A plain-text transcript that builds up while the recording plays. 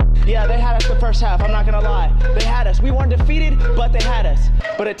Yeah, they had us the first half, I'm not gonna lie. They had us. We weren't defeated, but they had us.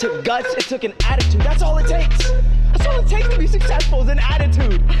 But it took guts, it took an attitude. That's all it takes. That's all it takes to be successful is an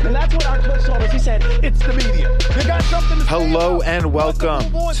attitude. And that's what our coach told us. He said, it's the media. They got something to say. Hello and welcome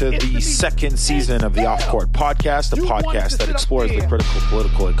to the second season of the Off Court Podcast, a podcast that explores the critical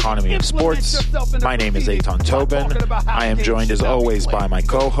political economy of sports. My name is Eitan Tobin. I am joined as always by my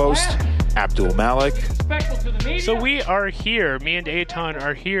co-host, Abdul Malik. So we are here, me and Eitan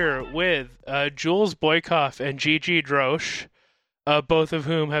are here with Jules, Boykoff, and Gigi, Droesch, both of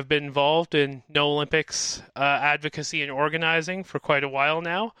whom have been involved in No Olympics advocacy and organizing for quite a while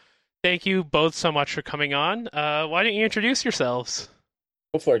now. Thank you both so much for coming on. Why don't you introduce yourselves?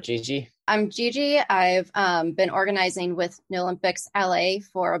 Go for it, Gigi. I'm Gigi. I've been organizing with No Olympics LA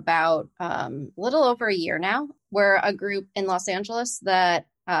for about a little over a year now. We're a group in Los Angeles that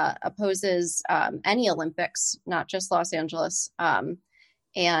opposes any Olympics, not just Los Angeles.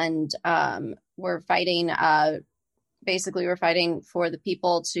 And we're fighting, basically we're fighting for the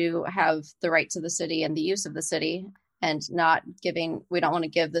people to have the right to the city and the use of the city, and we don't want to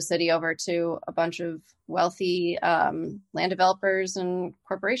give the city over to a bunch of wealthy land developers and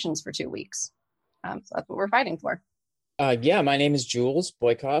corporations for 2 weeks. So that's what we're fighting for. My name is Jules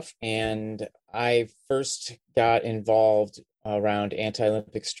Boykoff, and I first got involved around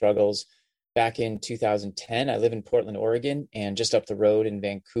anti-Olympic struggles back in 2010. I live in Portland, Oregon, and just up the road in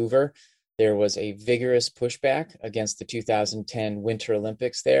Vancouver, there was a vigorous pushback against the 2010 Winter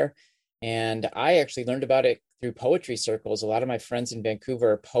Olympics there. And I actually learned about it through poetry circles. A lot of my friends in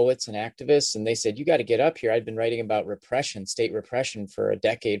Vancouver are poets and activists, and they said, you got to get up here. I'd been writing about repression, state repression for a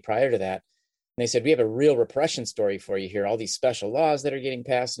decade prior to that. And they said, we have a real repression story for you here, all these special laws that are getting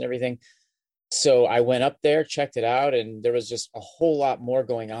passed and everything. So I went up there, checked it out, and there was just a whole lot more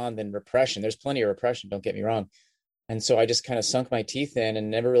going on than repression. There's plenty of repression, don't get me wrong. And so I just kind of sunk my teeth in and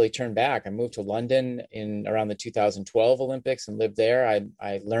never really turned back. I moved to London in around the 2012 Olympics and lived there.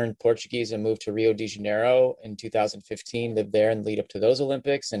 I learned Portuguese and moved to Rio de Janeiro in 2015, lived there and lead up to those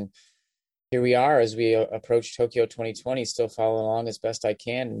Olympics. And here we are as we approach Tokyo 2020, still following along as best I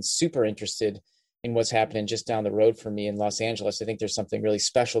can and super interested in what's happening just down the road for me in Los Angeles. I think there's something really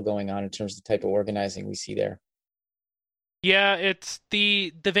special going on in terms of the type of organizing we see there. Yeah, it's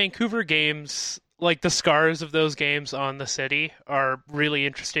the Vancouver games, like the scars of those games on the city are really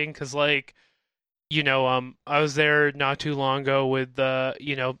interesting because, like, I was there not too long ago with the,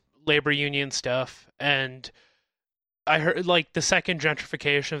 labor union stuff, and I heard like the second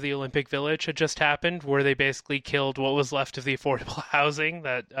gentrification of the Olympic Village had just happened, where they basically killed what was left of the affordable housing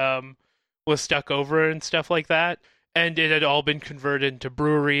that was stuck over and stuff like that. And it had all been converted into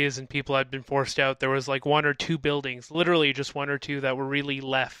breweries and people had been forced out. There was like one or two buildings, literally just one or two, that were really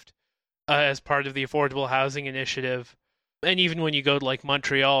left as part of the affordable housing initiative. And even when you go to like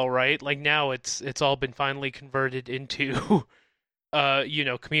Montreal, right? Like now it's all been finally converted into,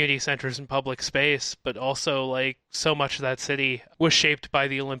 community centers and public space. But also like so much of that city was shaped by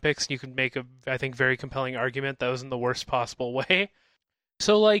the Olympics. You can make I think, very compelling argument that was in the worst possible way.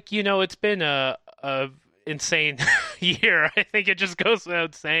 So like, it's been a insane year. I think it just goes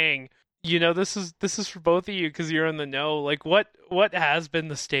without saying. This is for both of you because you're in the know. Like, what has been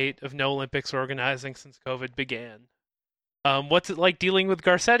the state of No Olympics organizing since COVID began? What's it like dealing with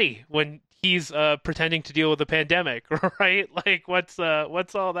Garcetti when he's pretending to deal with a pandemic, right? Like, what's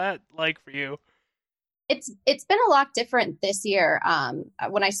all that like for you? It's been a lot different this year.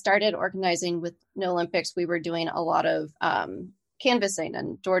 When I started organizing with No Olympics, we were doing a lot of canvassing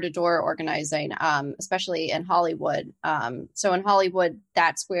and door-to-door organizing, especially in Hollywood. So in Hollywood,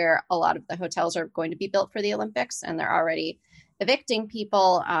 that's where a lot of the hotels are going to be built for the Olympics, and they're already evicting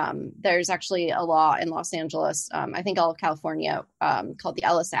people. There's actually a law in Los Angeles, I think all of California, called the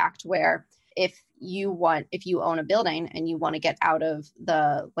Ellis Act, where if you own a building and you want to get out of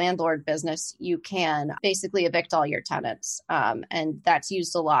the landlord business, you can basically evict all your tenants. And that's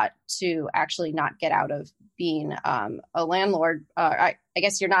used a lot to actually not get out of being a landlord. I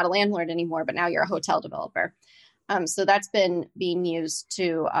guess you're not a landlord anymore, but now you're a hotel developer. So that's been being used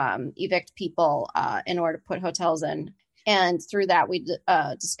to evict people in order to put hotels in. And through that, we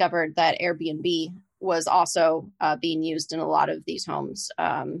discovered that Airbnb was also being used in a lot of these homes.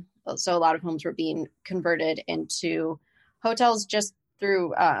 So a lot of homes were being converted into hotels just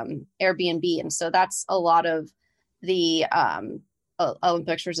through Airbnb. And so that's a lot of the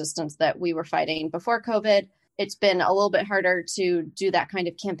Olympics resistance that we were fighting before COVID. It's been a little bit harder to do that kind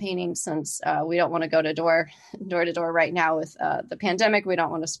of campaigning since we don't want to go to door to door right now with the pandemic. We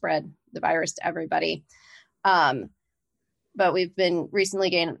don't want to spread the virus to everybody. But we've been recently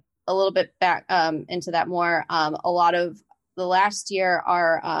getting a little bit back into that more. A lot of the last year,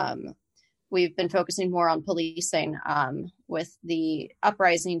 we've been focusing more on policing with the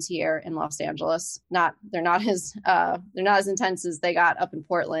uprisings here in Los Angeles. They're not as intense as they got up in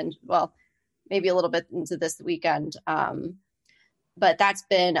Portland. Well, maybe a little bit into this weekend. But that's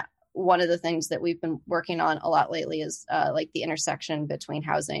been one of the things that we've been working on a lot lately is like the intersection between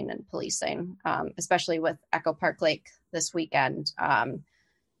housing and policing, especially with Echo Park Lake this weekend.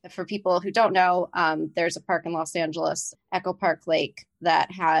 For people who don't know, there's a park in Los Angeles, Echo Park Lake,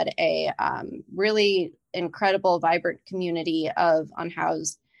 that had a really incredible, vibrant community of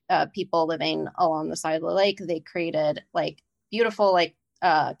unhoused people living along the side of the lake. They created like beautiful, like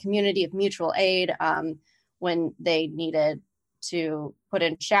community of mutual aid when they needed to put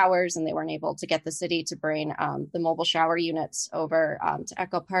in showers and they weren't able to get the city to bring the mobile shower units over to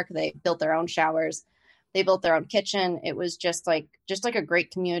Echo Park. They built their own showers. They built their own kitchen. It was just like a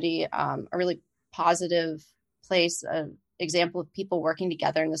great community, a really positive place, an example of people working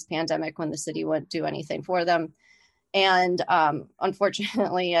together in this pandemic when the city wouldn't do anything for them. And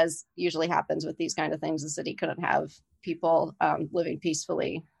unfortunately, as usually happens with these kind of things, the city couldn't have people living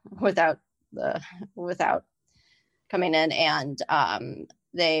peacefully without coming in, and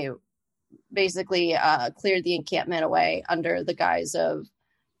they basically cleared the encampment away under the guise of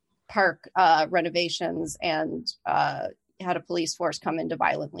park renovations and had a police force come in to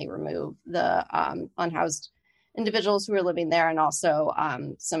violently remove the unhoused individuals who were living there, and also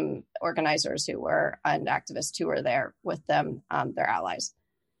some organizers and activists who were there with them, their allies.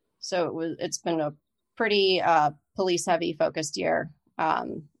 So it's been a pretty police heavy focused year, a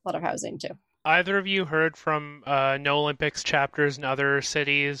lot of housing too. Either of you heard from No Olympics chapters in other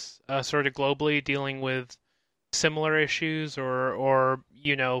cities, sort of globally, dealing with similar issues, or do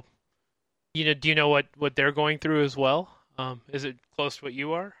you know what they're going through as well? Is it close to what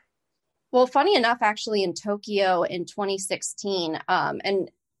you are? Well, funny enough, actually, in Tokyo in 2016,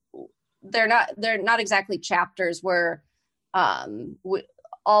 and they're not exactly chapters where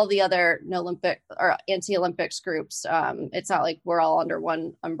all the other no Olympic or anti-Olympics groups. It's not like we're all under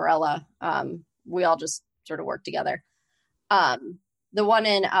one umbrella. We all just sort of work together. The one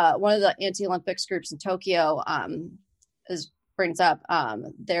in one of the anti-Olympics groups in Tokyo brings up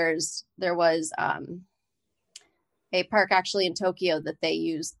there was a park actually in Tokyo that they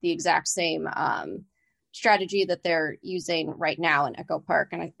used the exact same strategy that they're using right now in Echo Park,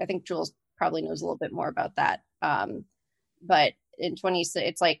 and I think Jules probably knows a little bit more about that. But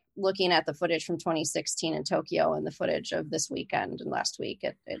it's like looking at the footage from 2016 in Tokyo and the footage of this weekend and last week,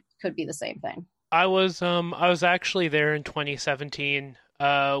 it could be the same thing. I was actually there in 2017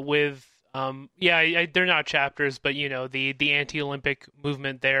 with they're not chapters, but the anti-Olympic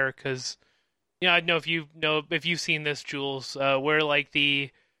movement there, because I don't know if you've seen this, Jules, where like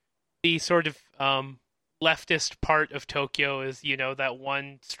the sort of leftist part of Tokyo is that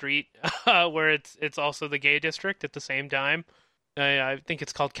one street where it's also the gay district at the same time. I think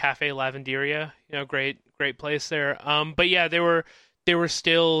it's called Cafe Lavanderia. Great place there. But yeah, they were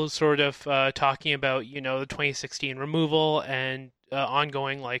still sort of talking about the 2016 removal and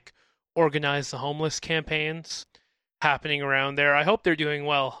ongoing like organize the homeless campaigns happening around there. I hope they're doing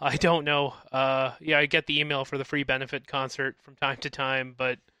well. I don't know. I get the email for the free benefit concert from time to time,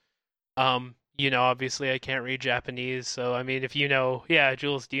 but obviously I can't read Japanese. So I mean, if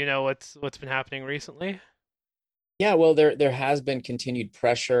Jules, do you know what's been happening recently? Yeah, well, there has been continued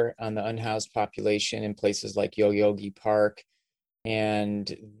pressure on the unhoused population in places like Yoyogi Park,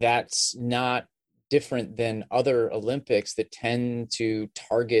 and that's not different than other Olympics that tend to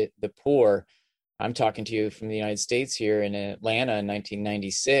target the poor. I'm talking to you from the United States here in Atlanta in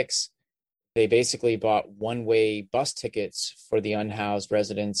 1996. They basically bought one-way bus tickets for the unhoused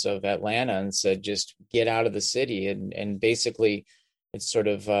residents of Atlanta and said, just get out of the city. And basically, it's sort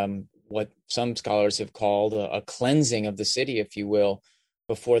of what some scholars have called a cleansing of the city, if you will,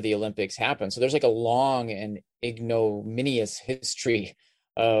 before the Olympics happen. So there's like a long and ignominious history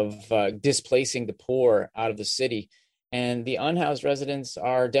of displacing the poor out of the city. And the unhoused residents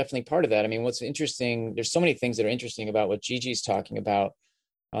are definitely part of that. I mean, what's interesting, there's so many things that are interesting about what Gigi's talking about.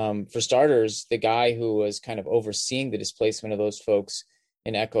 For starters, the guy who was kind of overseeing the displacement of those folks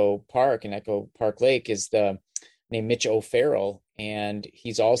in Echo Park and Echo Park Lake is named Mitch O'Farrell. And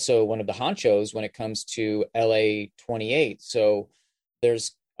he's also one of the honchos when it comes to LA 28. So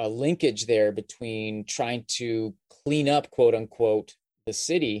there's a linkage there between trying to clean up, quote unquote, the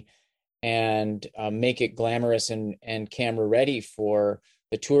city and make it glamorous and camera ready for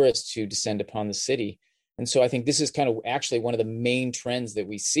the tourists who descend upon the city. And so I think this is kind of actually one of the main trends that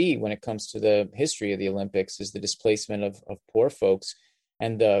we see when it comes to the history of the Olympics is the displacement of poor folks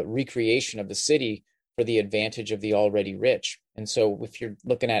and the recreation of the city for the advantage of the already rich. And so if you're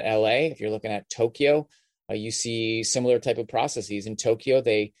looking at LA, if you're looking at Tokyo, you see similar type of processes. In Tokyo,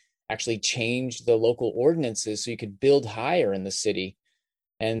 they actually changed the local ordinances so you could build higher in the city.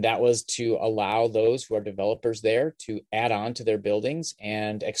 And that was to allow those who are developers there to add on to their buildings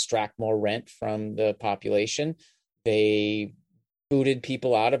and extract more rent from the population. They booted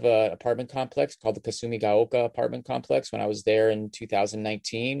people out of an apartment complex called the Kasumigaoka apartment complex when I was there in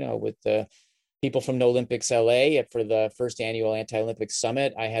 2019 with the people from No Olympics LA for the first annual anti-Olympic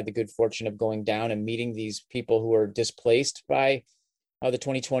summit. I had the good fortune of going down and meeting these people who were displaced by the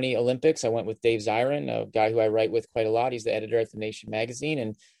 2020 Olympics. I went with Dave Zirin, a guy who I write with quite a lot. He's the editor at The Nation magazine.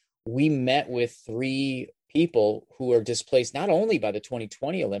 And we met with 3 people who were displaced not only by the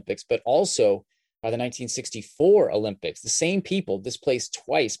 2020 Olympics, but also by the 1964 Olympics. The same people displaced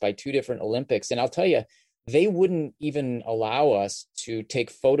twice by 2 different Olympics. And I'll tell you, they wouldn't even allow us to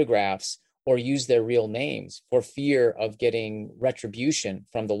take photographs or use their real names for fear of getting retribution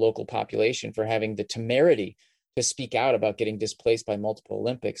from the local population for having the temerity to speak out about getting displaced by multiple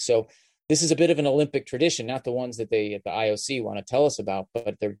Olympics. So this is a bit of an Olympic tradition, not the ones that they at the IOC want to tell us about,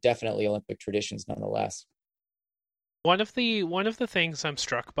 but they're definitely Olympic traditions nonetheless. One of the things I'm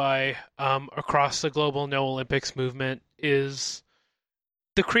struck by across the global No Olympics movement is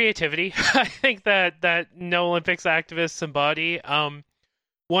the creativity. I think that No Olympics activists embody.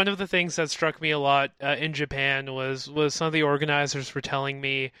 One of the things that struck me a lot in Japan was some of the organizers were telling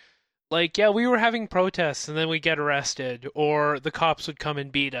me, like, yeah, we were having protests and then we get arrested or the cops would come and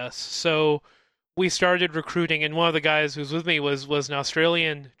beat us. So we started recruiting, and one of the guys who was with me was an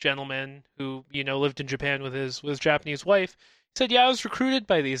Australian gentleman who, lived in Japan with his Japanese wife. He said, yeah, I was recruited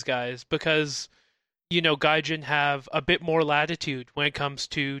by these guys because, Gaijin have a bit more latitude when it comes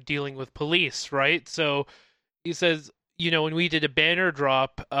to dealing with police, right? So he says, when we did a banner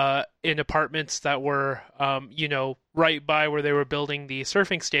drop in apartments that were, right by where they were building the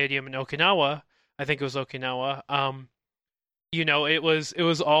surfing stadium in Okinawa, I think it was Okinawa, it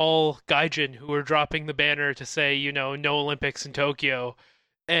was all Gaijin who were dropping the banner to say, no Olympics in Tokyo.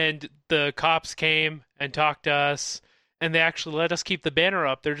 And the cops came and talked to us, and they actually let us keep the banner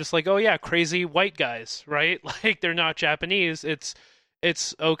up. They're just like, oh yeah, crazy white guys, right? Like, they're not Japanese. It's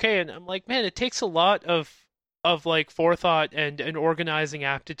okay. And I'm like, man, it takes a lot of like forethought and an organizing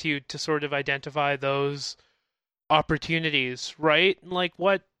aptitude to sort of identify those opportunities, right? Like,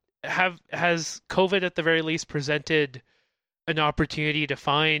 what has COVID at the very least presented an opportunity to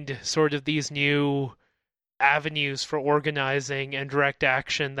find sort of these new avenues for organizing and direct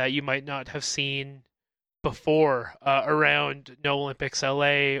action that you might not have seen before around No Olympics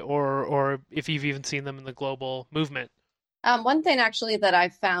LA or if you've even seen them in the global movement? One thing actually that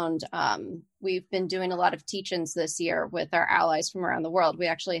I've found, we've been doing a lot of teach-ins this year with our allies from around the world. We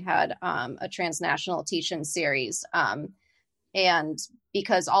actually had a transnational teach-in series. And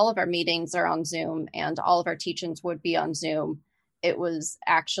because all of our meetings are on Zoom and all of our teach-ins would be on Zoom, it was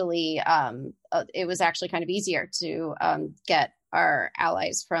actually kind of easier to get our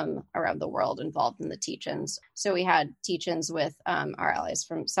allies from around the world involved in the teach-ins. So we had teach-ins with our allies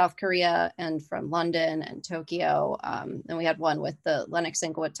from South Korea and from London and Tokyo. And we had one with the Lennox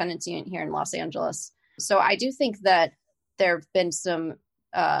Inglewood Tenants Union here in Los Angeles. So I do think that there have been some,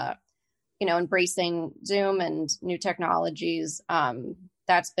 embracing Zoom and new technologies.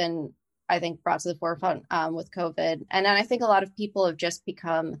 That's been, I think, brought to the forefront with COVID. And then I think a lot of people have just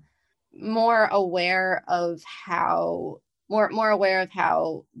become more aware of how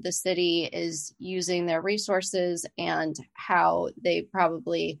the city is using their resources and how they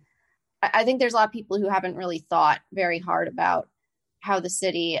probably, I think there's a lot of people who haven't really thought very hard about how the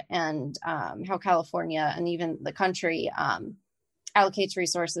city and how California and even the country allocates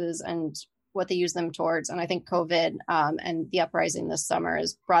resources and what they use them towards. And I think COVID and the uprising this summer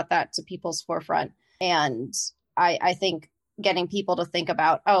has brought that to people's forefront. And I think getting people to think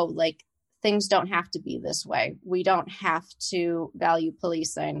about, things don't have to be this way. We don't have to value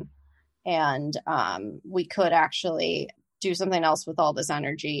policing. And we could actually do something else with all this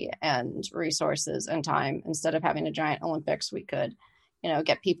energy and resources and time. Instead of having a giant Olympics, we could,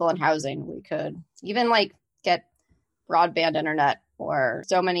 get people in housing. We could even get broadband internet or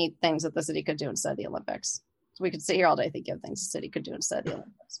so many things that the city could do instead of the Olympics. So we could sit here all day thinking of things the city could do instead of the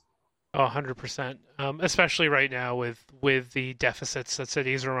Olympics. Oh, 100%. Especially right now with the deficits that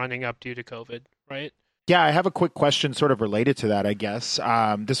cities are running up due to COVID, right? Yeah, I have a quick question sort of related to that, I guess.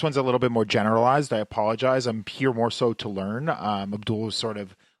 This one's a little bit more generalized. I apologize. I'm here more so to learn. Abdul is sort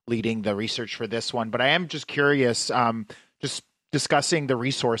of leading the research for this one, but I am just curious, just discussing the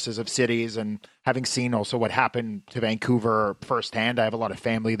resources of cities and having seen also what happened to Vancouver firsthand. I have a lot of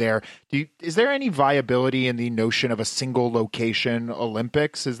family there. Is there any viability in the notion of a single location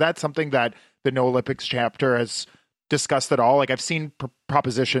Olympics? Is that something that the No Olympics chapter has discussed at all? Like, I've seen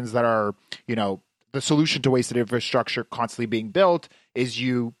propositions that are, the solution to wasted infrastructure constantly being built is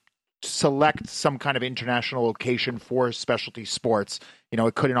you select some kind of international location for specialty sports.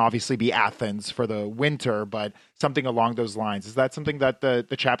 It couldn't obviously be Athens for the winter, but something along those lines. Is that something that the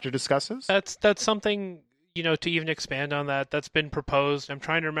chapter discusses? That's something, to even expand on that's been proposed. I'm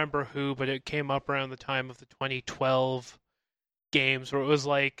trying to remember who, but it came up around the time of the 2012 games where it was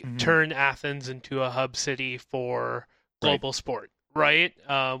like turn Athens into a hub city for global sport, right?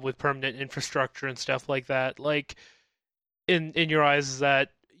 With permanent infrastructure and stuff like that. Like, in your eyes, is that,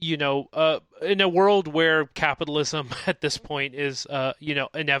 in a world where capitalism at this point is,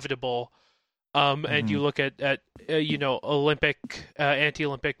 inevitable, and you look at Olympic,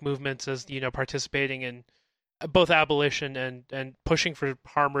 anti-Olympic movements as, participating in both abolition and pushing for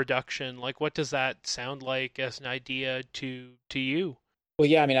harm reduction, like, what does that sound like as an idea to you? Well,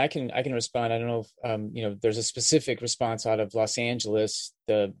 yeah, I mean, I can respond. I don't know if, there's a specific response out of Los Angeles.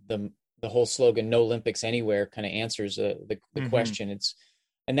 The whole slogan, "No Olympics Anywhere," kind of answers the question.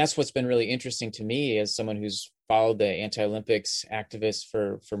 And that's what's been really interesting to me as someone who's followed the anti-Olympics activists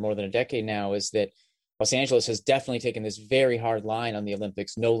for more than a decade now, is that Los Angeles has definitely taken this very hard line on the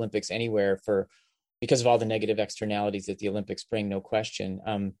Olympics, no Olympics anywhere, because of all the negative externalities that the Olympics bring, no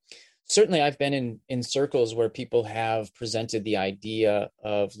question. Certainly, I've been in circles where people have presented the idea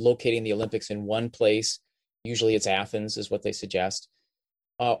of locating the Olympics in one place. Usually it's Athens is what they suggest.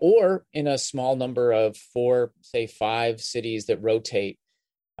 Or in a small number of 4, say 5 cities that rotate.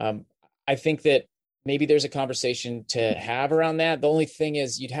 I think that maybe there's a conversation to have around that. The only thing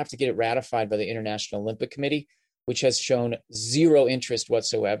is you'd have to get it ratified by the International Olympic Committee, which has shown zero interest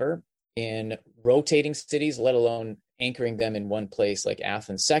whatsoever in rotating cities, let alone anchoring them in one place like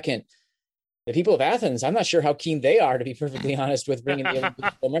Athens. Second, the people of Athens, I'm not sure how keen they are, to be perfectly honest, with bringing the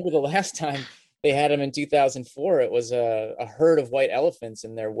Olympics. Remember the last time they had them in 2004, it was a herd of white elephants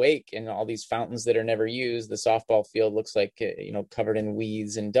in their wake, and all these fountains that are never used. The softball field looks like, covered in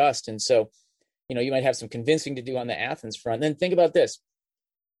weeds and dust. And so, you might have some convincing to do on the Athens front. And then think about this.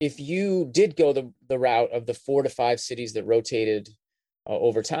 If you did go the route of the 4 to 5 cities that rotated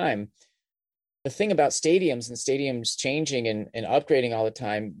over time, the thing about stadiums and stadiums changing and upgrading all the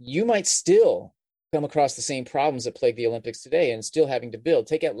time, you might still come across the same problems that plague the Olympics today and still having to build.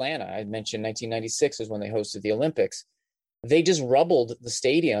 Take Atlanta. I mentioned 1996 is when they hosted the Olympics. They just rubbled the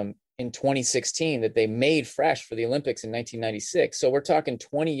stadium in 2016 that they made fresh for the Olympics in 1996. So we're talking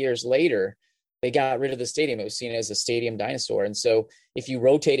 20 years later, they got rid of the stadium. It was seen as a stadium dinosaur. And so if you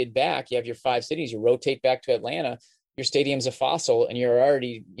rotated back, you have your 5 cities, you rotate back to Atlanta, your stadium's a fossil, and you're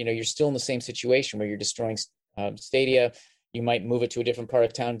already, you're still in the same situation where you're destroying stadia. You might move it to a different part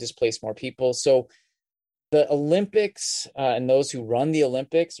of town, displace more people. So the Olympics and those who run the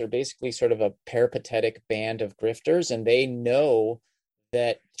Olympics are basically sort of a peripatetic band of grifters, and they know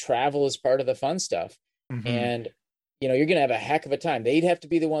that travel is part of the fun stuff. And, you're going to have a heck of a time. They'd have to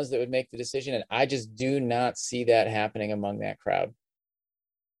be the ones that would make the decision. And I just do not see that happening among that crowd.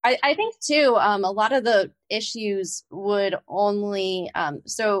 I think too, a lot of the issues would only, No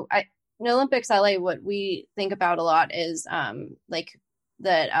Olympics LA, what we think about a lot is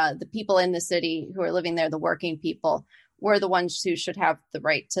the people in the city who are living there, the working people, we're the ones who should have the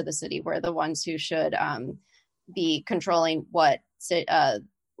right to the city. We're the ones who should be controlling what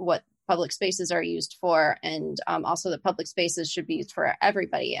public spaces are used for, and also the public spaces should be used for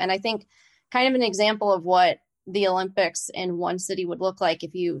everybody. And I think kind of an example of what the Olympics in one city would look like,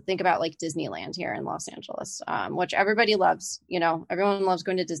 if you think about like Disneyland here in Los Angeles, which everybody loves, everyone loves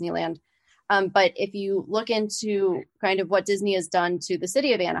going to Disneyland. But if you look into kind of what Disney has done to the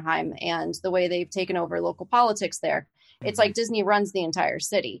city of Anaheim and the way they've taken over local politics there, it's like Disney runs the entire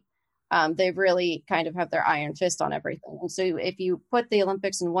city. They've really kind of have their iron fist on everything. And so if you put the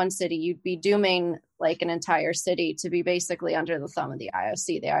Olympics in one city, you'd be dooming like an entire city to be basically under the thumb of the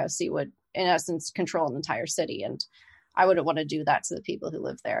IOC. The IOC would, in essence, control an entire city. And I wouldn't want to do that to the people who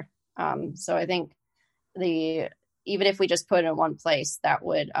live there. So I think even if we just put it in one place, that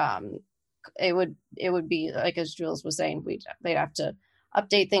would, it would be like, as Jules was saying, they'd have to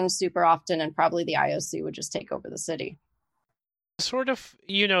update things super often, and probably the IOC would just take over the city. Sort of,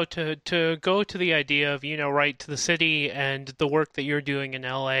 to go to the idea of, right to the city and the work that you're doing in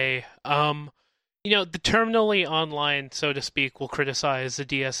LA, the terminally online, so to speak, will criticize the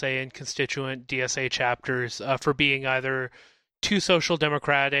DSA and constituent DSA chapters for being either too social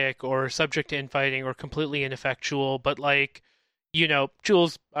democratic or subject to infighting or completely ineffectual. But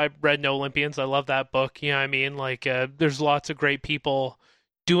Jules, I read No Olympians. I love that book. You know what I mean? Like, there's lots of great people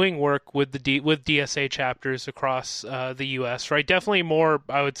doing work with with DSA chapters across the U.S. Right? Definitely more,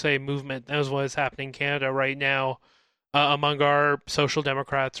 I would say, movement as what is happening in Canada right now among our social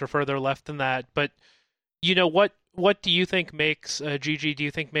democrats or further left than that. But what do you think makes Gigi? Do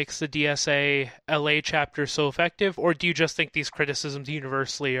you think makes the DSA LA chapter so effective, or do you just think these criticisms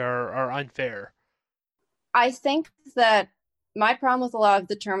universally are unfair? I think that my problem with a lot of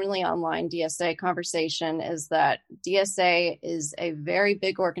the terminally online DSA conversation is that DSA is a very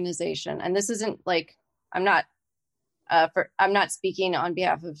big organization, and this isn't like I'm not speaking on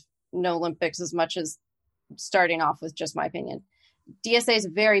behalf of No Olympics as much as starting off with just my opinion. DSA is a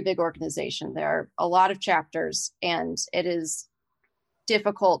very big organization. There are a lot of chapters, and it is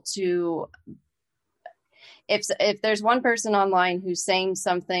difficult to. If there's one person online who's saying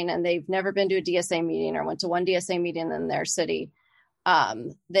something and they've never been to a DSA meeting or went to one DSA meeting in their city,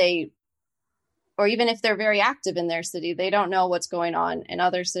 or even if they're very active in their city, they don't know what's going on in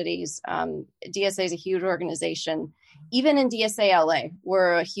other cities. DSA is a huge organization. Even in DSA LA,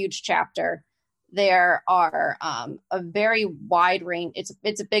 we're a huge chapter. There are a very wide range.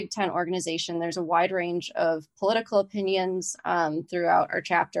 It's a Big Ten organization. There's a wide range of political opinions throughout our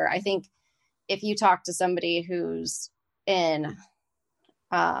chapter. I think if you talk to somebody who's in,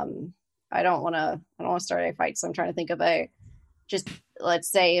 I don't want to start a fight. So I'm trying to think of let's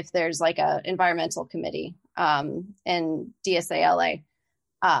say if there's like a environmental committee in DSA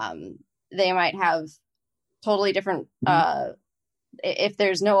LA, they might have totally different, if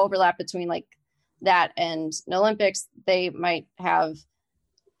there's no overlap between like that and No Olympics, they might have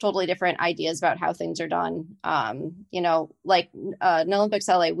totally different ideas about how things are done. Like No Olympics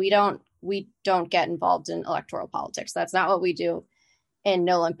LA, we don't get involved in electoral politics. That's not what we do in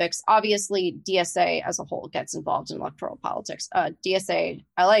No Olympics. Obviously, DSA as a whole gets involved in electoral politics. DSA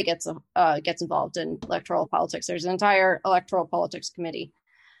LA gets involved in electoral politics. There's an entire electoral politics committee.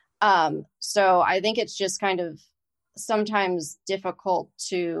 So I think it's just kind of sometimes difficult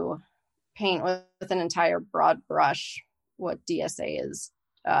to paint with an entire broad brush what DSA is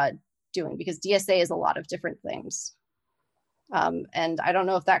doing, because DSA is a lot of different things. And I don't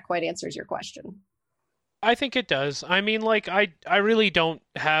know if that quite answers your question. I think it does. I mean, like, I really don't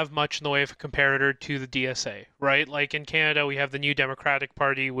have much in the way of a comparator to the DSA, right? Like, in Canada, we have the New Democratic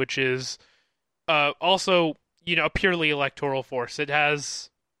Party, which is also, a purely electoral force. It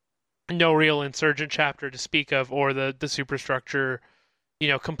has no real insurgent chapter to speak of, or the superstructure,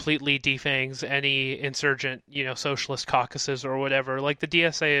 completely defangs any insurgent, socialist caucuses or whatever. Like, the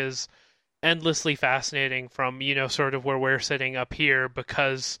DSA is endlessly fascinating from, sort of where we're sitting up here,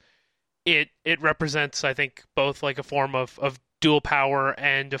 because it represents, I think, both like a form of dual power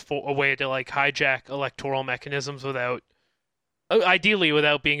and a way to like hijack electoral mechanisms ideally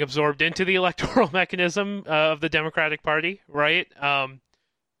without being absorbed into the electoral mechanism of the Democratic Party, right?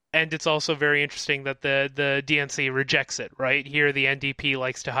 And it's also very interesting that the DNC rejects it, right? Here, the NDP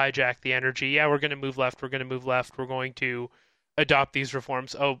likes to hijack the energy. Yeah, we're going to move left. We're going to adopt these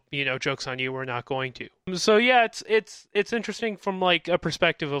reforms. Oh, joke's on you. We're not going to. So yeah, it's interesting from like a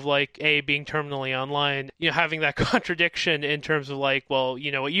perspective of like being terminally online, having that contradiction in terms of like, well,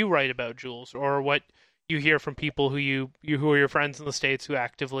 what you write about, Jules, or what you hear from people who are your friends in the States who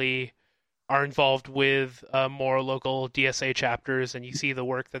actively are involved with more local DSA chapters, and you see the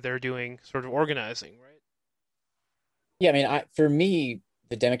work that they're doing, sort of organizing, right? Yeah, I mean, for me,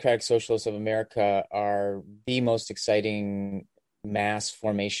 the Democratic Socialists of America are the most exciting mass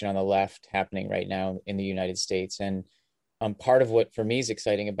formation on the left happening right now in the United States. And part of what for me is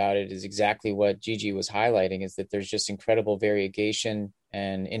exciting about it is exactly what Gigi was highlighting, is that there's just incredible variegation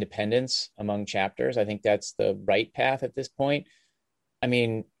and independence among chapters. I think that's the right path at this point. I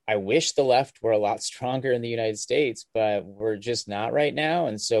mean, I wish the left were a lot stronger in the United States, but we're just not right now.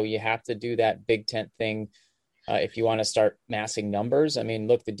 And so you have to do that big tent thing if you want to start massing numbers. I mean,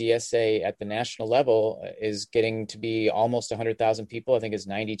 look, the DSA at the national level is getting to be almost 100,000 people. I think it's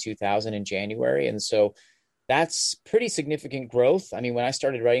 92,000 in January. And so that's pretty significant growth. I mean, when I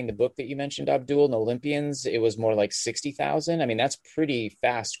started writing the book that you mentioned, Abdul, No Olympians, it was more like 60,000. I mean, that's pretty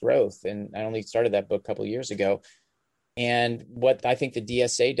fast growth. And I only started that book a couple of years ago. And what I think the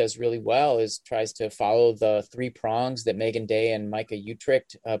DSA does really well is tries to follow the three prongs that Megan Day and Micah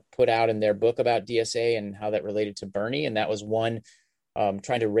Utrecht put out in their book about DSA and how that related to Bernie. And that was one,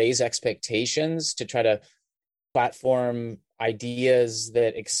 trying to raise expectations, to try to platform ideas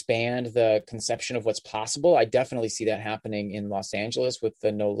that expand the conception of what's possible. I definitely see that happening in Los Angeles with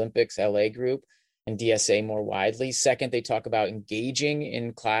the No Olympics LA group and DSA more widely. Second, they talk about engaging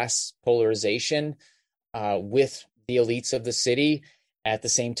in class polarization with the elites of the city at the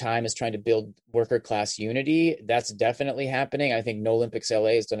same time as trying to build worker class unity. That's definitely happening. I think No Olympics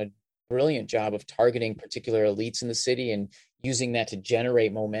LA has done a brilliant job of targeting particular elites in the city and using that to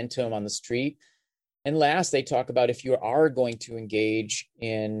generate momentum on the street. And last, they talk about if you are going to engage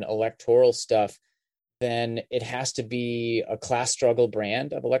in electoral stuff, then it has to be a class struggle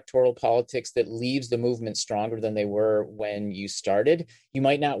brand of electoral politics that leaves the movement stronger than they were when you started. You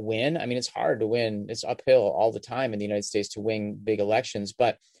might not win. I mean, it's hard to win. It's uphill all the time in the United States to win big elections,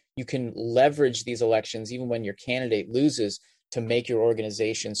 but you can leverage these elections, even when your candidate loses, to make your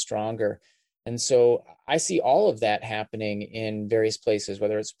organization stronger. And so I see all of that happening in various places,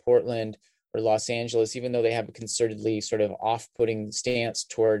 whether it's Portland or Los Angeles, even though they have a concertedly sort of off-putting stance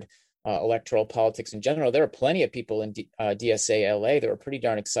toward electoral politics in general. There are plenty of people in DSA LA that were pretty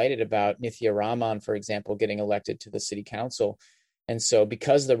darn excited about Nithya Raman, for example, getting elected to the city council. And so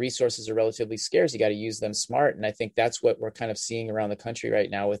because the resources are relatively scarce, you got to use them smart. And I think that's what we're kind of seeing around the country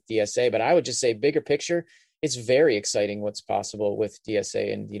right now with DSA. But I would just say bigger picture, it's very exciting what's possible with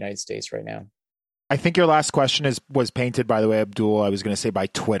DSA in the United States right now. I think your last question was painted, by the way, Abdul. I was going to say by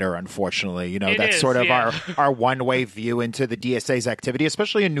Twitter, unfortunately. That's sort of our one-way view into the DSA's activity,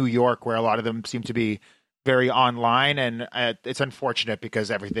 especially in New York, where a lot of them seem to be very online. And it's unfortunate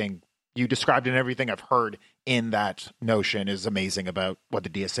because everything you described and everything I've heard in that notion is amazing about what the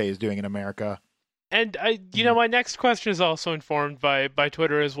DSA is doing in America. And my next question is also informed by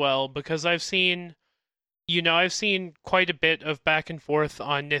Twitter as well, because I've seen quite a bit of back and forth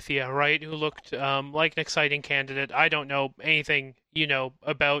on Nithya, right, who looked like an exciting candidate. I don't know anything,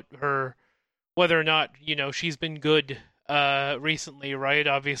 about her, whether or not, she's been good recently, right?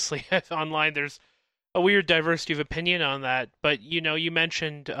 Obviously, online there's a weird diversity of opinion on that. But, you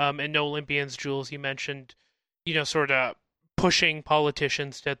mentioned in No Olympians, Jules, you mentioned, sort of pushing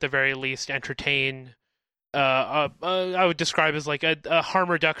politicians to, at the very least, entertain I would describe as like a harm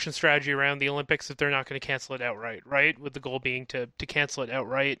reduction strategy around the Olympics if they're not going to cancel it outright, right? With the goal being to cancel it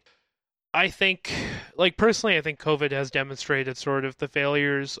outright. I think, personally, I think COVID has demonstrated sort of the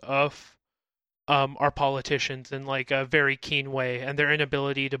failures of our politicians in like a very keen way, and their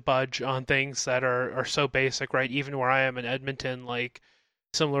inability to budge on things that are so basic, right? Even where I am in Edmonton, like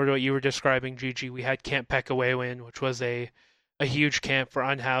similar to what you were describing, Gigi, we had Camp Pekawewin, which was a huge camp for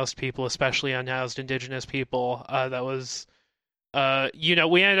unhoused people, especially unhoused Indigenous people. That was,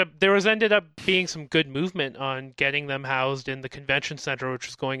 ended up being some good movement on getting them housed in the convention center, which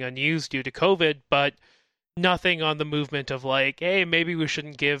was going unused due to COVID, but nothing on the movement of like, hey, maybe we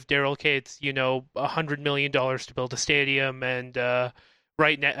shouldn't give Daryl Cates, $100 million to build a stadium and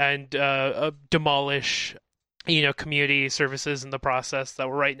demolish, community services in the process that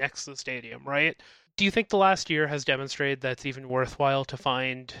were right next to the stadium, right? Do you think the last year has demonstrated that it's even worthwhile to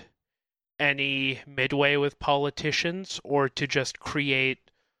find any midway with politicians, or to just create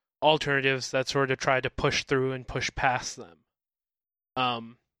alternatives that sort of try to push through and push past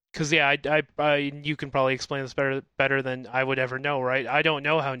them? Because you can probably explain this better than I would ever know, right? I don't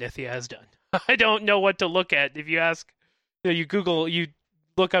know how Nithya has done. I don't know what to look at. If you ask, you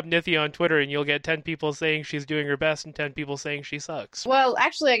look up Nithya on Twitter, and you'll get 10 people saying she's doing her best and 10 people saying she sucks. Well,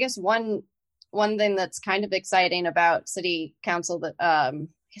 actually, I guess one thing that's kind of exciting about city council that I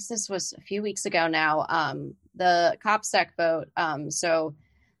guess this was a few weeks ago now, the COPSEC vote.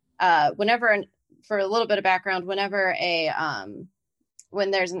 For a little bit of background, whenever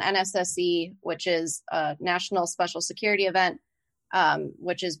when there's an NSSE, which is a national special security event,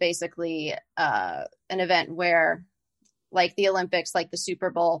 which is basically an event where, like the Olympics, like the Super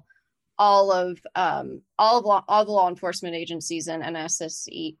Bowl, all the law enforcement agencies and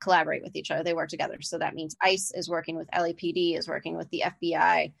NSSE collaborate with each other. They work together. So that means ICE is working with LAPD, is working with the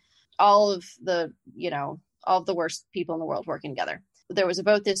FBI, all of the worst people in the world working together. There was a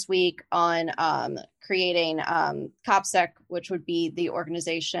vote this week on creating COPSEC, which would be the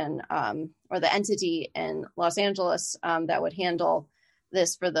organization or the entity in Los Angeles that would handle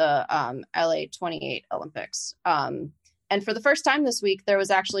this for the LA 28 Olympics. And for the first time this week, there was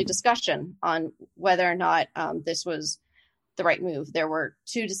actually discussion on whether or not this was the right move. There were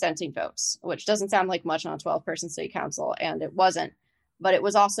 2 dissenting votes, which doesn't sound like much on a 12-person city council, and it wasn't. But it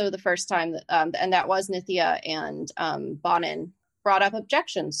was also the first time that, and that was Nithya and Bonin brought up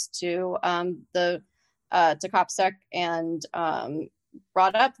objections to COPSEC and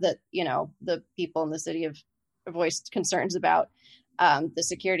brought up that, the people in the city have voiced concerns about the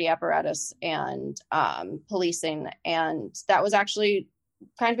security apparatus and policing. And that was actually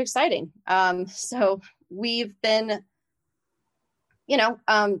kind of exciting. So we've been,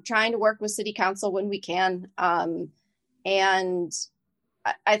 trying to work with city council when we can. And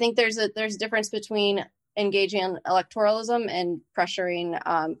I think there's a difference between engaging in electoralism and pressuring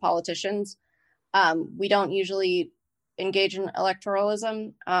politicians. We don't usually engage in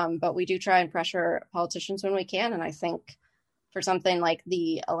electoralism, but we do try and pressure politicians when we can. And I think for something like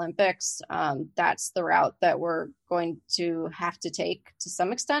the Olympics, that's the route that we're going to have to take to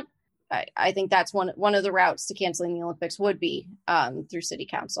some extent. I think that's one of the routes to canceling the Olympics would be through city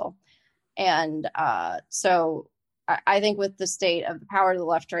council. And so I think with the state of the power to the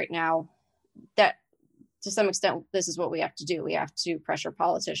left right now, that to some extent, this is what we have to do. We have to pressure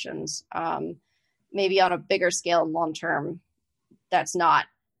politicians, maybe on a bigger scale and long term. That's not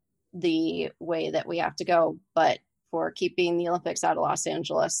the way that we have to go. But for keeping the Olympics out of Los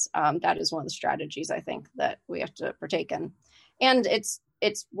Angeles, that is one of the strategies I think that we have to partake in. And it's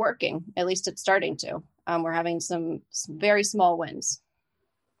working. At least it's starting to. We're having some very small wins.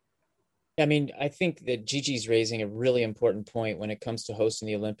 I mean, I think that Gigi's raising a really important point when it comes to hosting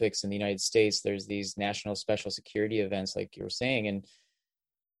the Olympics in the United States. There's these national special security events, like you were saying, and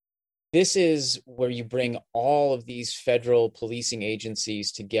this is where you bring all of these federal policing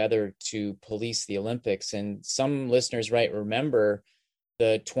agencies together to police the Olympics. And some listeners might remember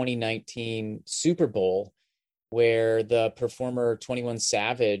the 2019 Super Bowl, where the performer 21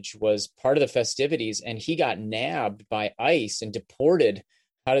 Savage was part of the festivities, and he got nabbed by ICE and deported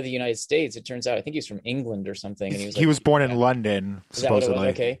out of the United States. It turns out, I think he was from England or something. And he was born in London, supposedly.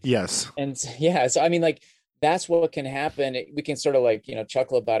 Okay. Yes. And yeah, so I mean, like, that's what can happen. We can sort of like,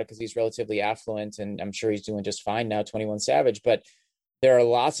 chuckle about it because he's relatively affluent, and I'm sure he's doing just fine now, 21 Savage. But there are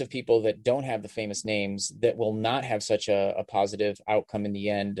lots of people that don't have the famous names that will not have such a positive outcome in the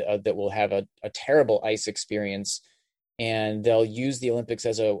end, that will have a terrible ICE experience. And they'll use the Olympics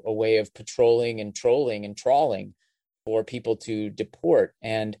as a way of patrolling and trolling and trawling for people to deport.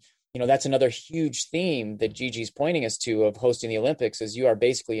 And, that's another huge theme that Gigi's pointing us to of hosting the Olympics, is you are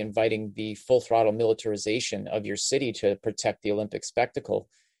basically inviting the full throttle militarization of your city to protect the Olympic spectacle.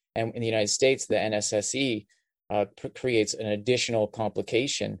 And in the United States, the NSSE creates an additional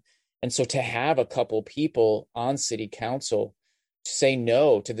complication. And so to have a couple people on city council say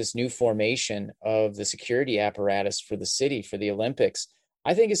no to this new formation of the security apparatus for the city, for the Olympics,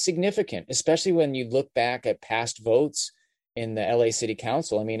 I think is significant, especially when you look back at past votes in the LA City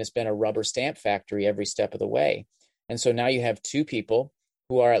Council. I mean, it's been a rubber stamp factory every step of the way. And so now you have two people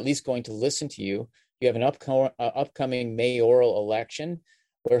who are at least going to listen to you. You have an upcoming mayoral election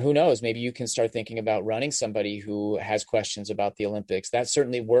where, who knows, maybe you can start thinking about running somebody who has questions about the Olympics. That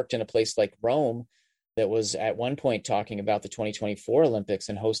certainly worked in a place like Rome, that was at one point talking about the 2024 Olympics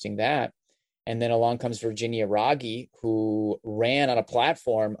and hosting that. And then along comes Virginia Raggi, who ran on a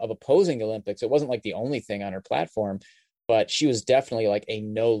platform of opposing the Olympics. It wasn't like the only thing on her platform, but she was definitely like a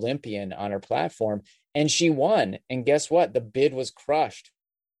no Olympian on her platform. And she won. And guess what? The bid was crushed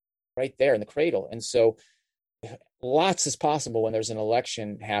right there in the cradle. And so lots is possible when there's an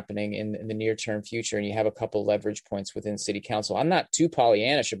election happening in the near term future, and you have a couple leverage points within city council. I'm not too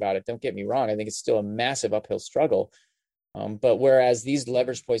Pollyannish about it. Don't get me wrong. I think it's still a massive uphill struggle. But whereas these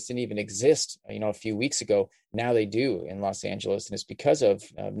leverage points didn't even exist, a few weeks ago, now they do in Los Angeles. And it's because of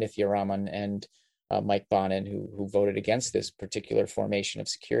Nithya Raman and Mike Bonin, who voted against this particular formation of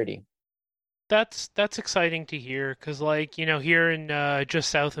security. That's exciting to hear, because here in just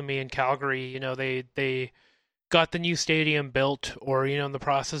south of me in Calgary, they got the new stadium built, or in the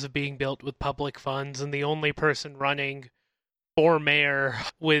process of being built with public funds, and the only person running for mayor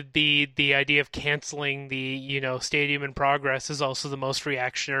with the idea of canceling the stadium in progress is also the most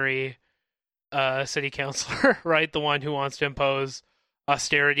reactionary city councilor, right? The one who wants to impose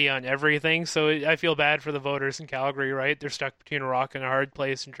austerity on everything. So I feel bad for the voters in Calgary, right? They're stuck between a rock and a hard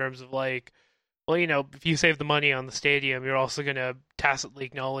place in terms of if you save the money on the stadium, you're also going to tacitly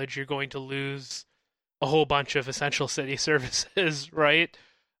acknowledge you're going to lose a whole bunch of essential city services, right?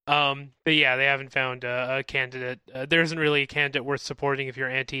 But yeah, they haven't found a candidate. There isn't really a candidate worth supporting if you're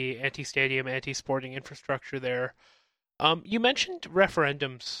anti-stadium, anti-sporting infrastructure there. You mentioned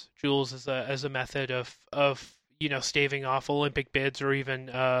referendums, Jules, as a method of staving off Olympic bids, or even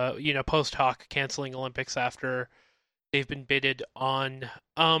post hoc canceling Olympics after they've been bidded on.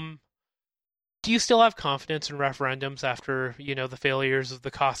 Do you still have confidence in referendums after the failures of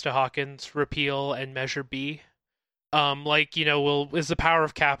the Costa-Hawkins repeal and Measure B? Is the power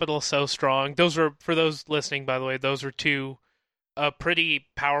of capital so strong? Those are, for those listening, by the way, those are two pretty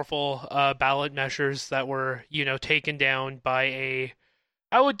powerful ballot measures that were taken down by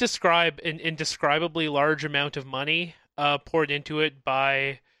I would describe an indescribably large amount of money poured into it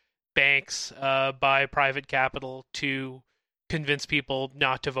by banks, by private capital, to convince people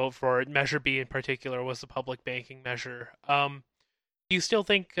not to vote for it. Measure B in particular was the public banking measure. Do you still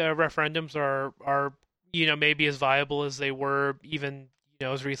think referendums are maybe as viable as they were even,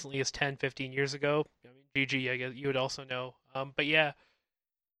 as recently as 10, 15 years ago. I mean, Gigi, I guess you would also know. But yeah.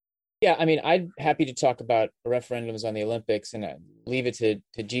 Yeah, I mean, I'd happy to talk about referendums on the Olympics, and leave it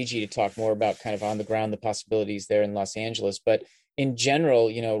to Gigi to talk more about kind of on the ground the possibilities there in Los Angeles. But in general,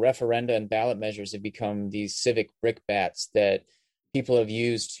 referenda and ballot measures have become these civic brickbats that people have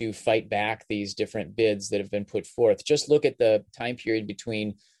used to fight back these different bids that have been put forth. Just look at the time period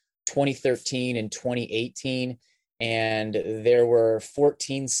between 2013 and 2018, and there were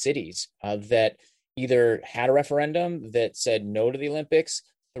 14 cities that either had a referendum that said no to the Olympics,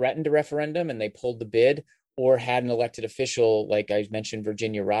 threatened a referendum and they pulled the bid, or had an elected official, like I mentioned,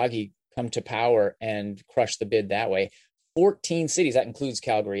 Virginia Raggi, come to power and crush the bid that way. 14 cities, that includes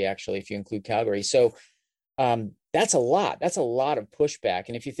Calgary, actually, if you include Calgary. So that's a lot. That's a lot of pushback.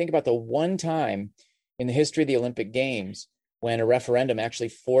 And if you think about the one time in the history of the Olympic Games when a referendum actually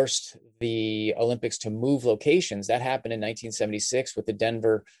forced the Olympics to move locations, that happened in 1976 with the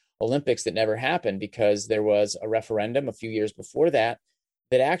Denver Olympics. That never happened because there was a referendum a few years before that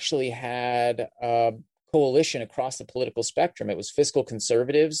actually had a coalition across the political spectrum. It was fiscal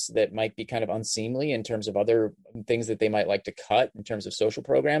conservatives that might be kind of unseemly in terms of other things that they might like to cut in terms of social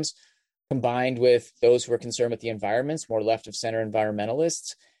programs, combined with those who are concerned with the environments, more left of center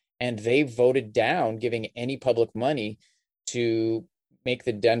environmentalists. And they voted down giving any public money to make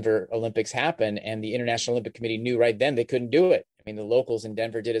the Denver Olympics happen. And the International Olympic Committee knew right then they couldn't do it. I mean, the locals in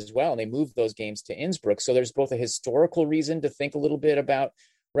Denver did as well, and they moved those games to Innsbruck. So there's both a historical reason to think a little bit about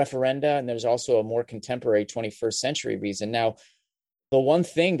referenda, and there's also a more contemporary 21st century reason. Now, the one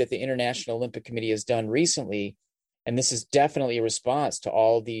thing that the International Olympic Committee has done recently, and this is definitely a response to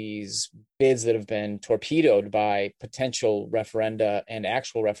all these bids that have been torpedoed by potential referenda and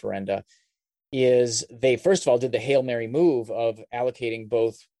actual referenda, is they first of all did the Hail Mary move of allocating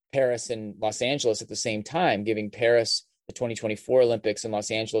both Paris and Los Angeles at the same time, giving Paris the 2024 Olympics and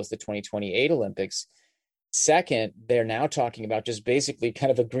Los Angeles the 2028 Olympics. Second, they're now talking about just basically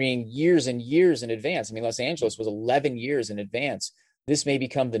kind of agreeing years and years in advance. I mean, Los Angeles was 11 years in advance. This may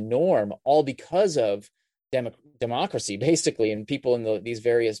become the norm, all because of democracy, basically, and people in these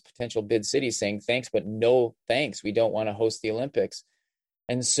various potential bid cities saying thanks, but no thanks. We don't want to host the Olympics.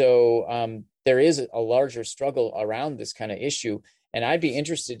 And so there is a larger struggle around this kind of issue. And I'd be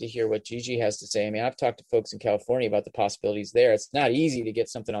interested to hear what Gigi has to say. I mean, I've talked to folks in California about the possibilities there. It's not easy to get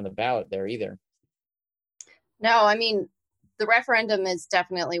something on the ballot there either. No, I mean, the referendum is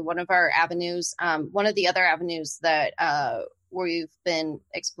definitely one of our avenues. One of the other avenues that we've been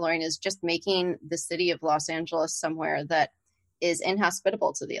exploring is just making the city of Los Angeles somewhere that is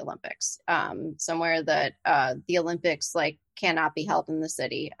inhospitable to the Olympics, somewhere that the Olympics cannot be held in the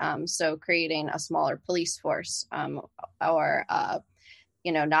city. So creating a smaller police force, or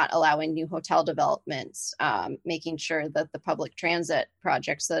not allowing new hotel developments, making sure that the public transit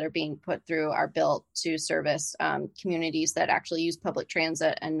projects that are being put through are built to service communities that actually use public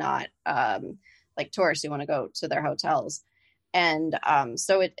transit and not like tourists who want to go to their hotels. And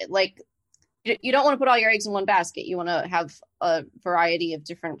so you don't want to put all your eggs in one basket. You want to have a variety of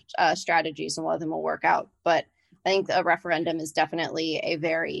different strategies, and one of them will work out. But I think a referendum is definitely a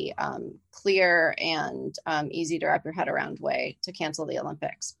very clear and easy to wrap your head around way to cancel the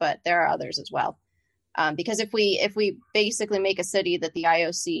Olympics. But there are others as well. Because if we basically make a city that the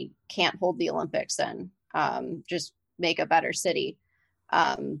IOC can't hold the Olympics in, just make a better city,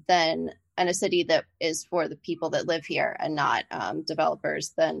 then, and a city that is for the people that live here and not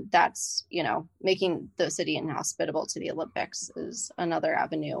developers, then that's, making the city inhospitable to the Olympics is another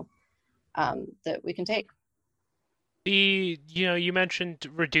avenue that we can take. You mentioned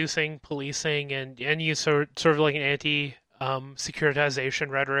reducing policing and you sort of like an anti securitization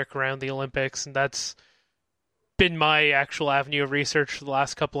rhetoric around the Olympics, and that's been my actual avenue of research for the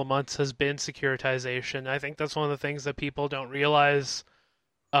last couple of months, has been securitization. I think that's one of the things that people don't realize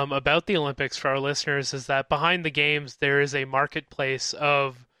about the Olympics for our listeners, is that behind the games there is a marketplace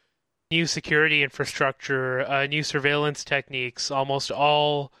of new security infrastructure, new surveillance techniques, almost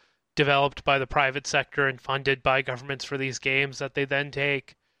all developed by the private sector and funded by governments for these games, that they then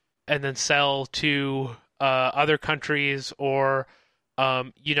take and then sell to other countries or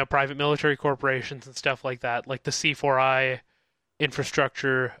private military corporations and stuff like that, like the C4I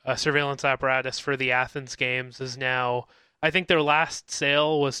infrastructure surveillance apparatus for the Athens Games is now, I think their last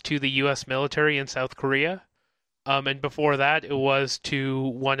sale was to the U.S. military in South Korea, and before that it was to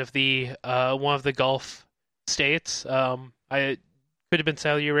one of the Gulf states. I could have been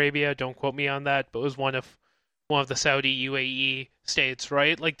Saudi Arabia, don't quote me on that, but it was one of the Saudi UAE states,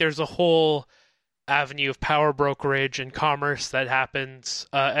 right? Like there's a whole avenue of power brokerage and commerce that happens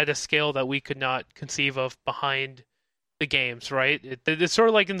at a scale that we could not conceive of behind the games, right? It's sort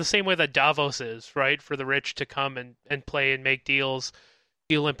of like in the same way that Davos is, right? For the rich to come and play and make deals,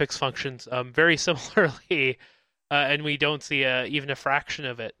 the Olympics functions very similarly, and we don't see even a fraction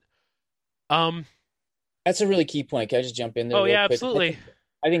of it. That's a really key point. Can I just jump in there Oh, real yeah, quick? absolutely.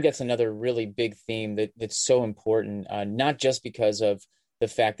 I think that's another really big theme that's so important, not just because of the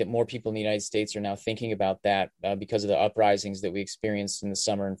fact that more people in the United States are now thinking about that because of the uprisings that we experienced in the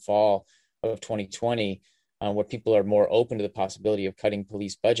summer and fall of 2020, where people are more open to the possibility of cutting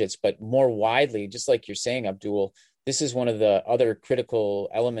police budgets, but more widely, just like you're saying, Abdul, this is one of the other critical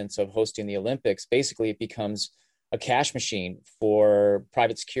elements of hosting the Olympics. Basically, it becomes a cash machine for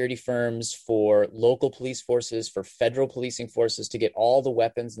private security firms, for local police forces, for federal policing forces to get all the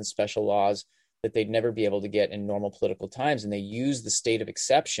weapons and special laws that they'd never be able to get in normal political times. And they use the state of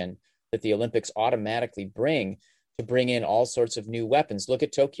exception that the Olympics automatically bring to bring in all sorts of new weapons. Look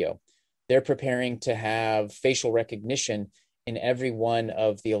at Tokyo. They're preparing to have facial recognition in every one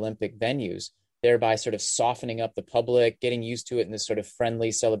of the Olympic venues, thereby sort of softening up the public, getting used to it in this sort of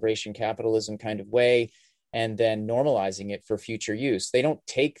friendly celebration capitalism kind of way, and then normalizing it for future use. They don't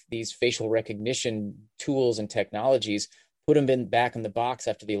take these facial recognition tools and technologies, put them back in the box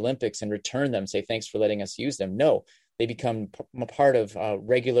after the Olympics and return them, say, thanks for letting us use them. No, they become a part of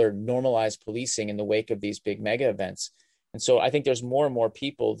regular normalized policing in the wake of these big mega events. And so I think there's more and more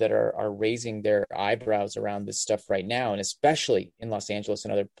people that are raising their eyebrows around this stuff right now. And especially in Los Angeles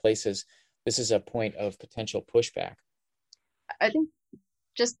and other places, this is a point of potential pushback. I think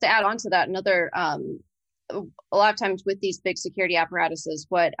just to add on to that, a lot of times with these big security apparatuses,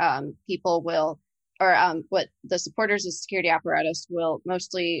 what people will, or what the supporters of security apparatus will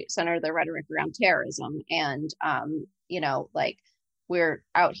mostly center their rhetoric around terrorism. And, like, we're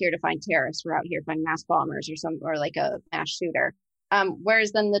out here to find terrorists, we're out here to find mass bombers or like a mass shooter.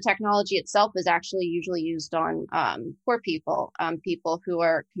 Whereas then the technology itself is actually usually used on poor people, people who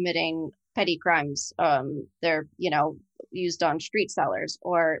are committing petty crimes. They're, used on street sellers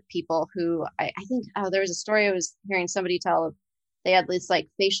or people who I think there was a story I was hearing somebody tell. They had this like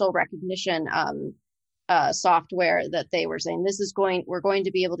facial recognition software that they were saying we're going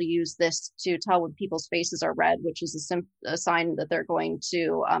to be able to use this to tell when people's faces are red, which is a sign that they're going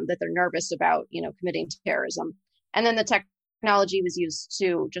to that they're nervous about committing terrorism. And then the technology was used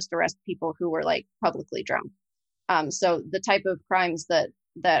to just arrest people who were like publicly drunk. So the type of crimes that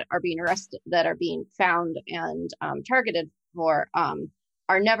are being arrested, that are being found and targeted for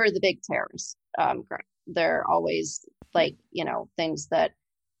are never the big terrorist. They're always like, things that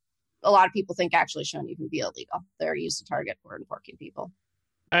a lot of people think actually shouldn't even be illegal. They're used to target for enforcing people.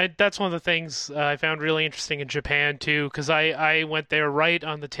 That's one of the things I found really interesting in Japan, too, because I went there right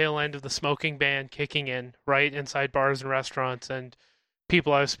on the tail end of the smoking ban kicking in, right inside bars and restaurants. And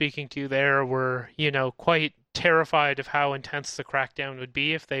people I was speaking to there were, quite terrified of how intense the crackdown would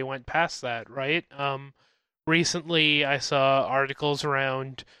be if they went past that, right? Recently, I saw articles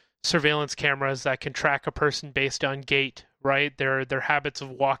around surveillance cameras that can track a person based on gait, right? Their habits of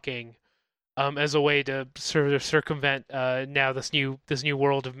walking, as a way to sort of circumvent now this new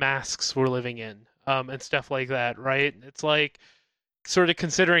world of masks we're living in, and stuff like that, right? It's like sort of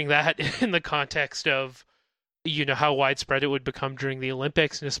considering that in the context of how widespread it would become during the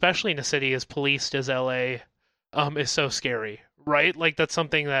Olympics, and especially in a city as policed as LA, is so scary, right? Like that's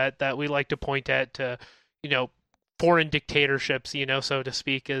something that we like to point at to, foreign dictatorships, so to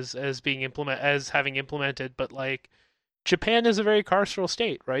speak, as having implemented, but like Japan is a very carceral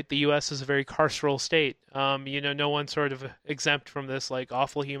state, right? The U.S. is a very carceral state. No one's sort of exempt from this like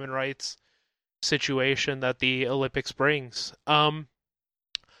awful human rights situation that the Olympics brings.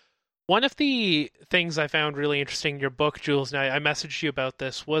 One of the things I found really interesting in your book, Jules, and I messaged you about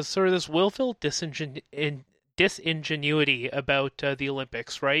this, was sort of this willful disingenuity about the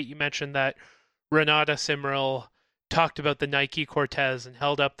Olympics, right? You mentioned that Renata Simril talked about the Nike Cortez and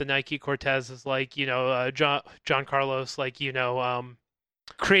held up the Nike Cortez as like, John Carlos, like,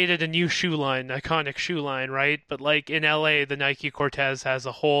 created a new shoe line, iconic shoe line, right? But like in LA, the Nike Cortez has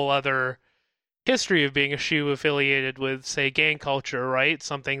a whole other history of being a shoe affiliated with, say, gang culture, right?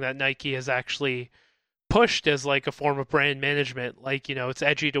 Something that Nike has actually pushed as like a form of brand management. Like, it's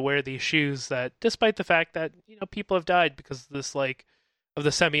edgy to wear these shoes that, despite the fact that, people have died because of this, like, of the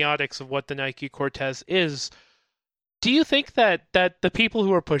semiotics of what the Nike Cortez is. Do you think that the people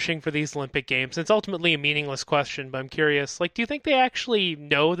who are pushing for these Olympic Games, it's ultimately a meaningless question, but I'm curious, like, do you think they actually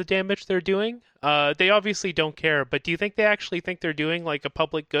know the damage they're doing? They obviously don't care, but do you think they actually think they're doing, like, a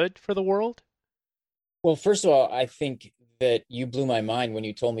public good for the world? Well, first of all, I think that you blew my mind when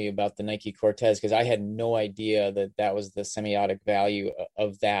you told me about the Nike Cortez, because I had no idea that that was the semiotic value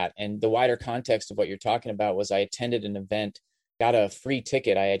of that. And the wider context of what you're talking about was I attended an event, got a free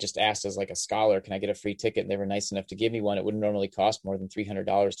ticket. I had just asked as like a scholar, can I get a free ticket? And they were nice enough to give me one. It wouldn't normally cost more than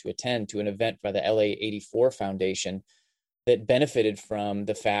 $300 to attend to an event by the LA 84 Foundation that benefited from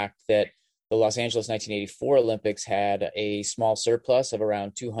the fact that the Los Angeles 1984 Olympics had a small surplus of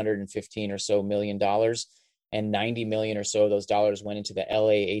around 215 or so million dollars, and 90 million or so of those dollars went into the LA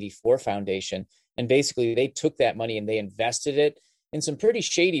 84 Foundation. And basically they took that money and they invested it in some pretty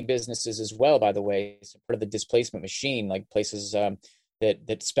shady businesses as well, by the way. It's part of the displacement machine, like places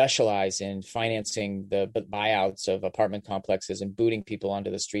that specialize in financing the buyouts of apartment complexes and booting people onto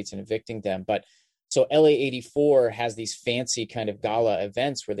the streets and evicting them. But so LA 84 has these fancy kind of gala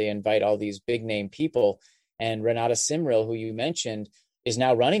events where they invite all these big name people. And Renata Simril, who you mentioned, is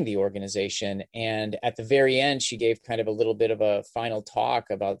now running the organization. And at the very end, she gave kind of a little bit of a final talk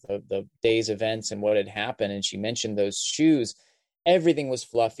about the day's events and what had happened. And she mentioned those shoes. Everything was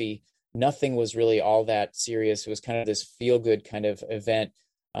fluffy. Nothing was really all that serious. It was kind of this feel-good kind of event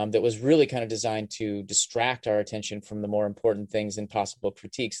that was really kind of designed to distract our attention from the more important things and possible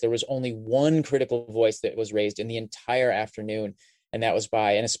critiques. There was only one critical voice that was raised in the entire afternoon, and that was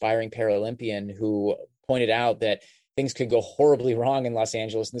by an aspiring Paralympian who pointed out that things could go horribly wrong in Los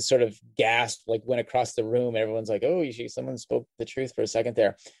Angeles. And this sort of gasp like went across the room. Everyone's like, oh, someone spoke the truth for a second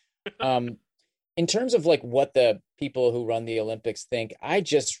there. In terms of like what the people who run the Olympics think, I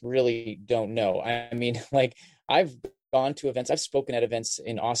just really don't know. I mean, like I've gone to events, I've spoken at events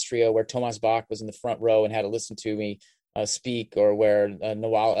in Austria where Thomas Bach was in the front row and had to listen to me speak, or where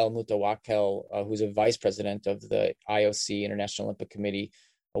Nawal El Mutawakel, who's a vice president of the IOC, International Olympic Committee,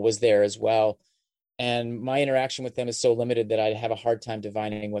 was there as well. And my interaction with them is so limited that I have a hard time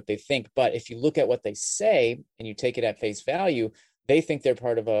divining what they think. But if you look at what they say and you take it at face value, they think they're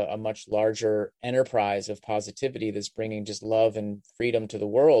part of a much larger enterprise of positivity that's bringing just love and freedom to the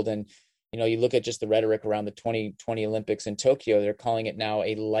world. And, you know, you look at just the rhetoric around the 2020 Olympics in Tokyo, they're calling it now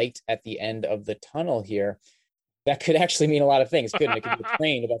a light at the end of the tunnel here. That could actually mean a lot of things, couldn't it? It could be a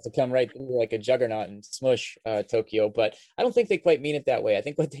train about to come right through like a juggernaut and smush Tokyo. But I don't think they quite mean it that way. I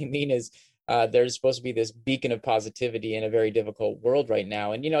think what they mean is there's supposed to be this beacon of positivity in a very difficult world right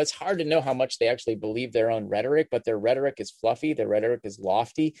now. And, you know, it's hard to know how much they actually believe their own rhetoric, but their rhetoric is fluffy. Their rhetoric is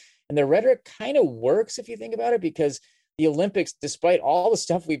lofty. And their rhetoric kind of works if you think about it, because the Olympics, despite all the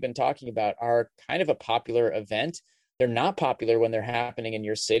stuff we've been talking about, are kind of a popular event. They're not popular when they're happening in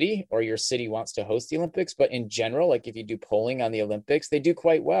your city or your city wants to host the Olympics. But in general, like if you do polling on the Olympics, they do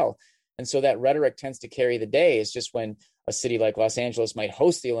quite well. And so that rhetoric tends to carry the day. It's just when a city like Los Angeles might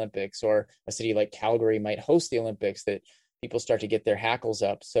host the Olympics, or a city like Calgary might host the Olympics, that people start to get their hackles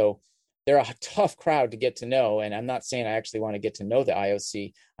up. So they're a tough crowd to get to know. And I'm not saying I actually want to get to know the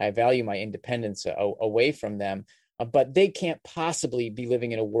IOC. I value my independence away from them. But they can't possibly be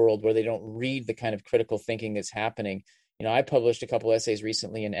living in a world where they don't read the kind of critical thinking that's happening. You know, I published a couple essays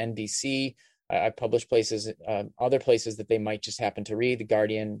recently in NBC. I published other places that they might just happen to read, The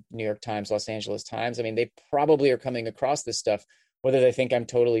Guardian, New York Times, Los Angeles Times. I mean, they probably are coming across this stuff, whether they think I'm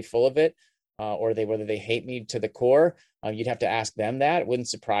totally full of it or whether they hate me to the core. You'd have to ask them that. It wouldn't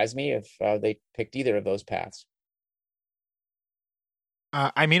surprise me if they picked either of those paths.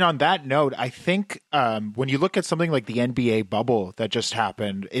 I mean, on that note, I think when you look at something like the NBA bubble that just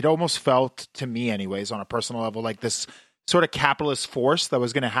happened, it almost felt, to me anyways, on a personal level, like this sort of capitalist force that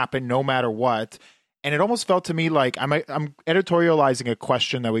was going to happen no matter what. And it almost felt to me like I'm editorializing a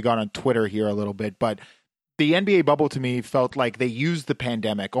question that we got on Twitter here a little bit, but the NBA bubble to me felt like they used the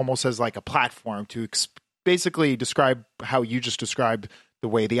pandemic almost as like a platform to basically describe how you just described the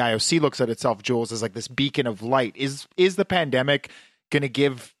way the IOC looks at itself, Jules, as like this beacon of light. Is the pandemic going to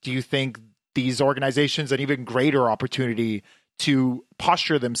give, do you think, these organizations an even greater opportunity to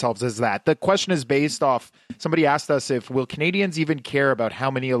posture themselves as that? The question is based off, somebody asked us if, will Canadians even care about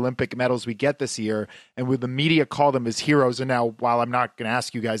how many Olympic medals we get this year? And will the media call them as heroes? And now, while I'm not going to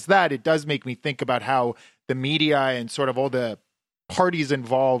ask you guys that, it does make me think about how the media and sort of all the parties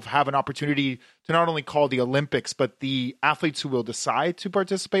involved have an opportunity to not only call the Olympics, but the athletes who will decide to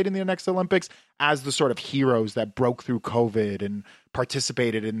participate in the next Olympics as the sort of heroes that broke through COVID and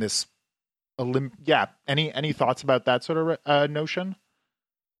participated in this Any thoughts about that sort of notion?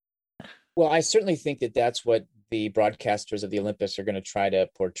 Well, I certainly think that that's what the broadcasters of the Olympics are going to try to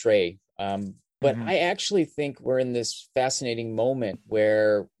portray. But I actually think we're in this fascinating moment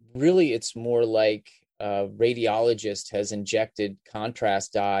where really it's more like a radiologist has injected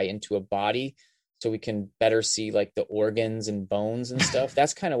contrast dye into a body so we can better see like the organs and bones and stuff.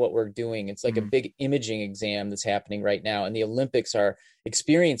 That's kind of what we're doing. It's like a big imaging exam that's happening right now. And the Olympics are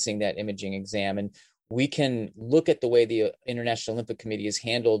experiencing that imaging exam. And we can look at the way the International Olympic Committee has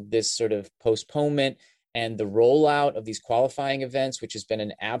handled this sort of postponement and the rollout of these qualifying events, which has been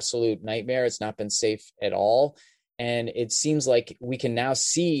an absolute nightmare. It's not been safe at all. And it seems like we can now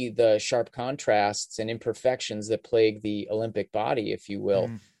see the sharp contrasts and imperfections that plague the Olympic body, if you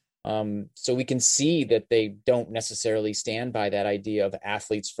will. So we can see that they don't necessarily stand by that idea of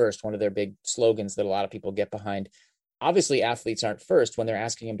athletes first, one of their big slogans that a lot of people get behind. Obviously, athletes aren't first when they're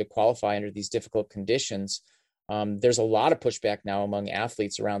asking them to qualify under these difficult conditions. There's a lot of pushback now among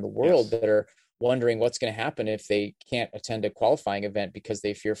athletes around the world that are wondering what's going to happen if they can't attend a qualifying event because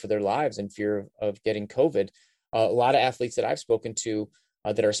they fear for their lives and fear of getting COVID. A lot of athletes that I've spoken to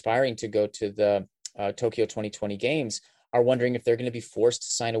that are aspiring to go to the Tokyo 2020 Games are wondering if they're going to be forced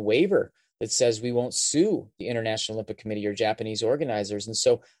to sign a waiver that says we won't sue the International Olympic Committee or Japanese organizers. And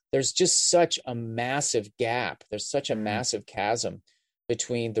so there's just such a massive gap. There's such a massive chasm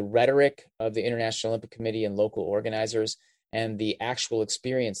between the rhetoric of the International Olympic Committee and local organizers and the actual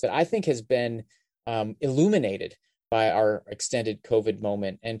experience that I think has been illuminated by our extended COVID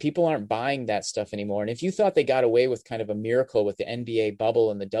moment. And people aren't buying that stuff anymore. And if you thought they got away with kind of a miracle with the NBA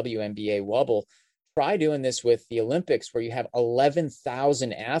bubble and the WNBA wobble, try doing this with the Olympics, where you have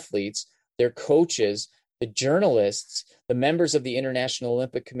 11,000 athletes, their coaches, the journalists, the members of the International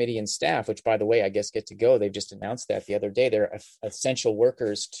Olympic Committee and staff, which, by the way, I guess get to go. They just announced that the other day. They're essential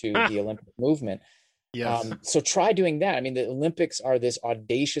workers to the Olympic movement. Yes. So try doing that. I mean, the Olympics are this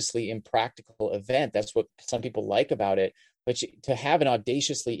audaciously impractical event. That's what some people like about it. But to have an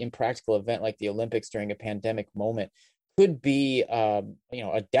audaciously impractical event like the Olympics during a pandemic moment could be, a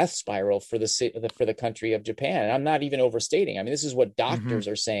death spiral for the country of Japan. And I'm not even overstating. I mean, this is what doctors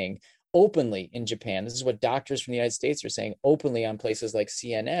are saying openly in Japan. This is what doctors from the United States are saying openly on places like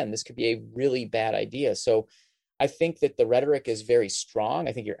CNN. This could be a really bad idea. So I think that the rhetoric is very strong.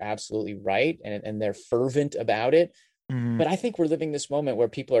 I think you're absolutely right. And they're fervent about it. But I think we're living this moment where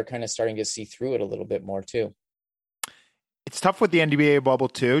people are kind of starting to see through it a little bit more too. It's tough with the NBA bubble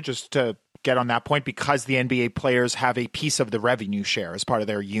too, just to get on that point, because the NBA players have a piece of the revenue share as part of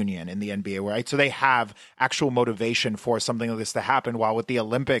their union in the NBA, right? So they have actual motivation for something like this to happen. While with the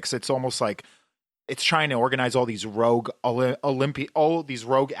Olympics, it's almost like it's trying to organize all these rogue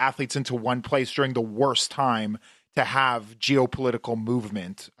athletes into one place during the worst time to have geopolitical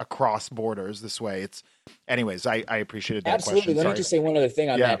movement across borders this way. Anyways, I appreciated that Absolutely. question. Let Sorry. me just say one other thing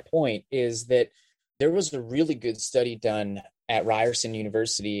on that point is that there was a really good study done at Ryerson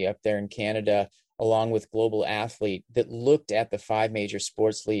University up there in Canada, along with Global Athlete, that looked at the 5 major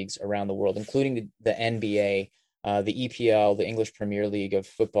sports leagues around the world, including the NBA, the EPL, the English Premier League of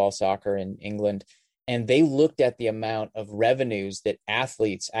football, soccer in England. And they looked at the amount of revenues that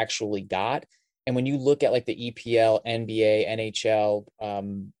athletes actually got. And when you look at like the EPL, NBA, NHL,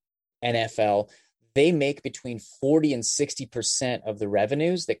 NFL, they make between 40 and 60% of the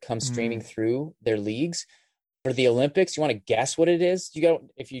revenues that come streaming through their leagues. For the Olympics, you want to guess what it is?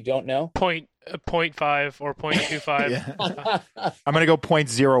 If you don't know, 0.5 or 0.25. I'm going to go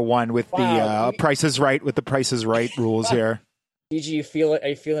 0.01 with the Price is Right rules here. Gigi, are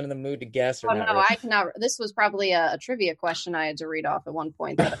you feeling in the mood to guess or not? No, I cannot. This was probably a trivia question I had to read off at one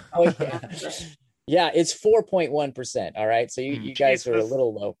point. Yeah, it's 4.1%. All right. So you guys are a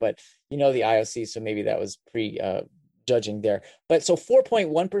little low, but the IOC, so maybe that was judging there. But so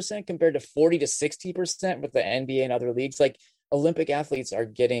 4.1% compared to 40 to 60% with the NBA and other leagues, like Olympic athletes are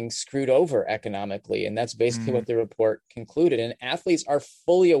getting screwed over economically. And that's basically what the report concluded. And athletes are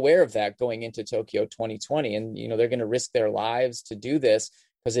fully aware of that going into Tokyo 2020. And, they're going to risk their lives to do this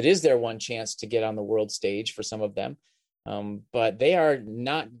because it is their one chance to get on the world stage for some of them. But they are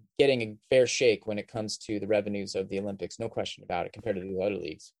not getting a fair shake when it comes to the revenues of the Olympics. No question about it compared to the other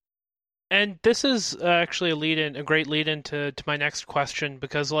leagues. And this is actually a great lead-in to my next question,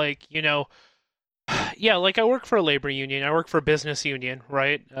 because, I work for a labor union. I work for a business union,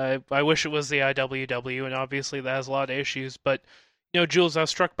 right? I wish it was the IWW, and obviously that has a lot of issues. But, Jules, I was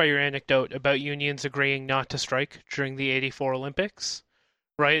struck by your anecdote about unions agreeing not to strike during the '84 Olympics,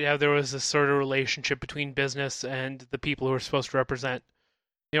 right? How there was this sort of relationship between business and the people who are supposed to represent,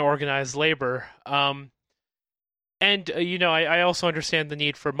 organized labor. I also understand the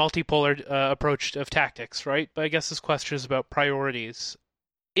need for multipolar approach of tactics, right? But I guess this question is about priorities.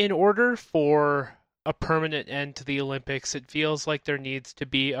 In order for a permanent end to the Olympics, it feels like there needs to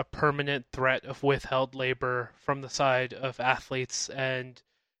be a permanent threat of withheld labor from the side of athletes and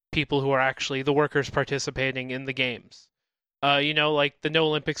people who are actually the workers participating in the games. Like the No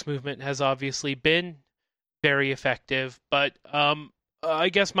Olympics movement has obviously been very effective, but I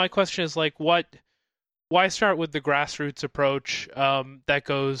guess my question is like, why start with the grassroots approach that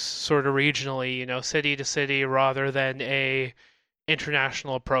goes sort of regionally, city to city, rather than a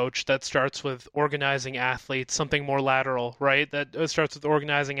international approach that starts with organizing athletes, something more lateral, right? That starts with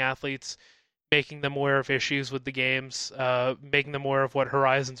organizing athletes, making them aware of issues with the games, making them aware of what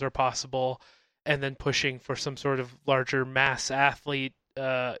horizons are possible, and then pushing for some sort of larger mass athlete,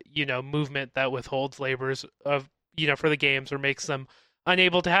 movement that withholds labors of, for the games or makes them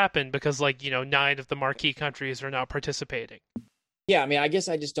unable to happen because, like, 9 of the marquee countries are not participating. Yeah, I mean, I guess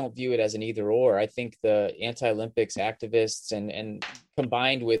I just don't view it as an either or. I think the anti-Olympics activists and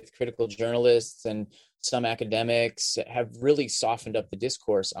combined with critical journalists and some academics have really softened up the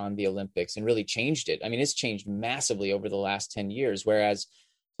discourse on the Olympics and really changed it. I mean, it's changed massively over the last 10 years, whereas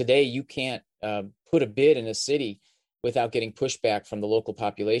today you can't put a bid in a city without getting pushback from the local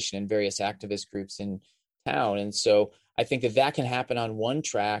population and various activist groups in town. And so I think that can happen on one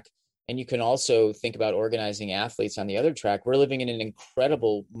track. And you can also think about organizing athletes on the other track. We're living in an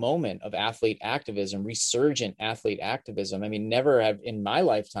incredible moment of athlete activism, resurgent athlete activism. I mean, never have in my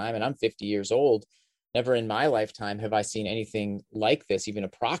lifetime, and I'm 50 years old, never in my lifetime have I seen anything like this, even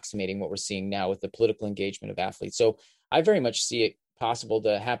approximating what we're seeing now with the political engagement of athletes. So I very much see it possible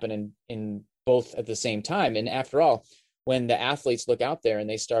to happen in both at the same time. And after all, when the athletes look out there and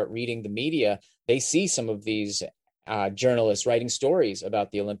they start reading the media, they see some of these journalists writing stories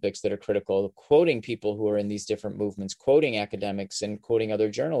about the Olympics that are critical, quoting people who are in these different movements, quoting academics and quoting other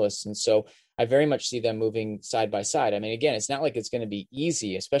journalists. And so I very much see them moving side by side. I mean, again, it's not like it's going to be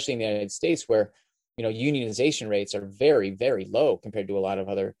easy, especially in the United States where, unionization rates are very, very low compared to a lot of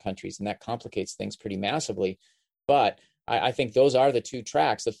other countries. And that complicates things pretty massively. But I think those are the two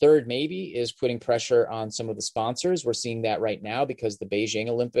tracks. The third maybe is putting pressure on some of the sponsors. We're seeing that right now because the Beijing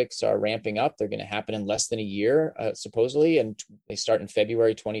Olympics are ramping up. They're going to happen in less than a year, supposedly, and they start in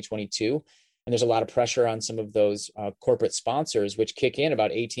February 2022. And there's a lot of pressure on some of those corporate sponsors, which kick in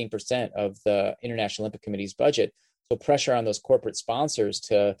about 18% of the International Olympic Committee's budget. So pressure on those corporate sponsors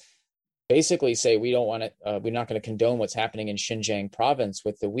to basically say, we don't want to, we're not going to condone what's happening in Xinjiang province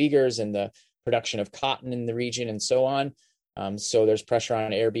with the Uyghurs and the production of cotton in the region and so on. So there's pressure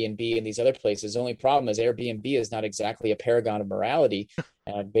on Airbnb and these other places. The only problem is Airbnb is not exactly a paragon of morality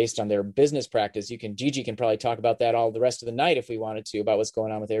based on their business practice. Gigi can probably talk about that all the rest of the night if we wanted to, about what's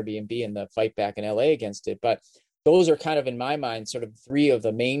going on with Airbnb and the fight back in LA against it. But those are kind of, in my mind, sort of three of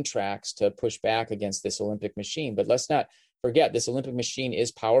the main tracks to push back against this Olympic machine. But let's not forget, this Olympic machine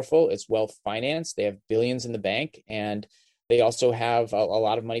is powerful. It's well financed. They have billions in the bank, and they also have a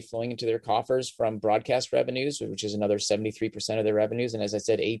lot of money flowing into their coffers from broadcast revenues, which is another 73% of their revenues. And as I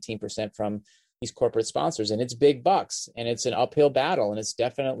said, 18% from these corporate sponsors. And it's big bucks, and it's an uphill battle. And it's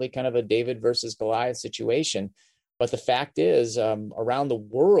definitely kind of a David versus Goliath situation. But the fact is, around the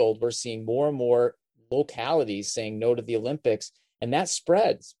world, we're seeing more and more localities saying no to the Olympics, and that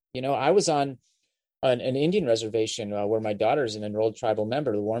spreads. I was on an Indian reservation where my daughter is an enrolled tribal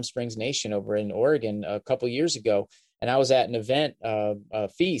member, the Warm Springs Nation over in Oregon a couple of years ago. And I was at an event, a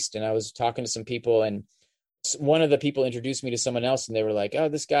feast, and I was talking to some people, and one of the people introduced me to someone else, and they were like, oh,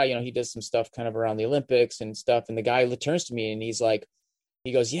 this guy, he does some stuff kind of around the Olympics and stuff. And the guy turns to me and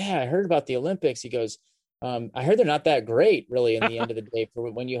he goes, yeah, I heard about the Olympics. He goes, I heard they're not that great really in the end of the day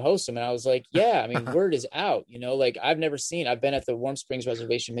for when you host them. And I was like, yeah, I mean, word is out, like I've been at the Warm Springs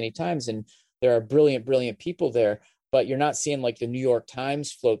Reservation many times, and there are brilliant, brilliant people there. But you're not seeing like the New York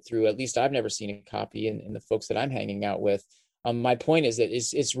Times float through. At least I've never seen a copy in the folks that I'm hanging out with. My point is that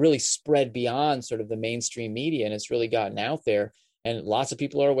it's really spread beyond sort of the mainstream media, and it's really gotten out there. And lots of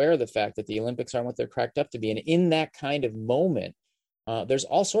people are aware of the fact that the Olympics aren't what they're cracked up to be. And in that kind of moment, there's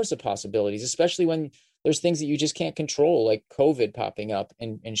all sorts of possibilities, especially when there's things that you just can't control, like COVID popping up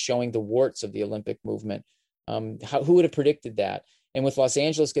and showing the warts of the Olympic movement. Who would have predicted that? And with Los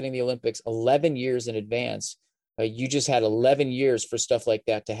Angeles getting the Olympics 11 years in advance, you just had 11 years for stuff like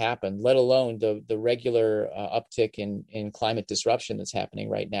that to happen, let alone the regular uptick in climate disruption that's happening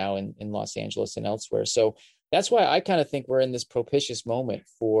right now in Los Angeles and elsewhere. So that's why I kind of think we're in this propitious moment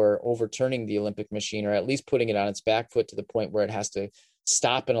for overturning the Olympic machine, or at least putting it on its back foot to the point where it has to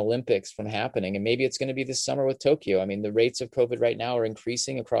stop an Olympics from happening. And maybe it's going to be this summer with Tokyo. I mean, the rates of COVID right now are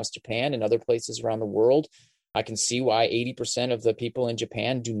increasing across Japan and other places around the world. I can see why 80% of the people in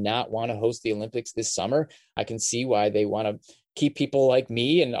Japan do not want to host the Olympics this summer. I can see why they want to keep people like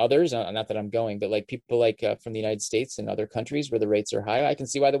me and others, not that I'm going, but like people like from the United States and other countries where the rates are high. I can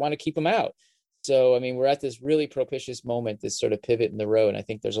see why they want to keep them out. So, I mean, we're at this really propitious moment, this sort of pivot in the road. And I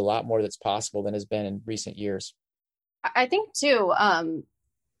think there's a lot more that's possible than has been in recent years. I think too,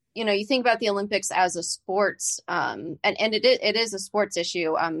 you think about the Olympics as a sports, and it is a sports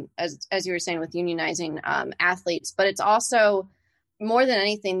issue, as you were saying, with unionizing athletes, but it's also, more than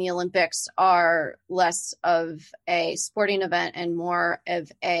anything, the Olympics are less of a sporting event and more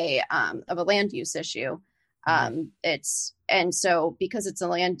of a land use issue. So because it's a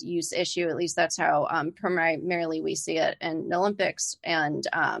land use issue, at least that's how primarily we see it in the Olympics. And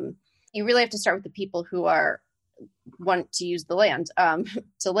you really have to start with the people who want to use the land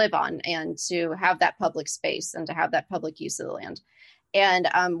to live on and to have that public space and to have that public use of the land. And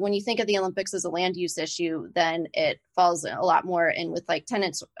when you think of the Olympics as a land use issue, then it falls a lot more in with like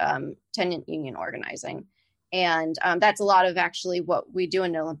tenant union organizing. And that's a lot of actually what we do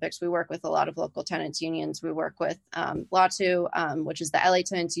in the Olympics. We work with a lot of local tenants unions. We work with LATU, which is the LA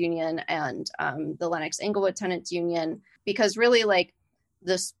Tenants Union, and the Lenox Inglewood Tenants Union, because really like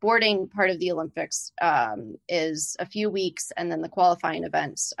the sporting part of the Olympics is a few weeks and then the qualifying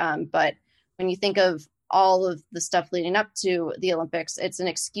events. But when you think of all of the stuff leading up to the Olympics, it's an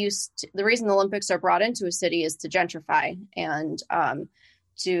excuse. The reason the Olympics are brought into a city is to gentrify and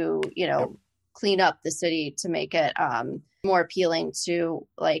to, clean up the city to make it more appealing to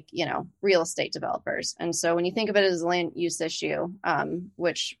real estate developers. And so when you think of it as a land use issue,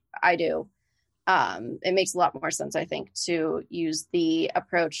 which I do, it makes a lot more sense, I think, to use the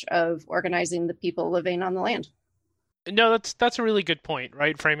approach of organizing the people living on the land. No, that's a really good point,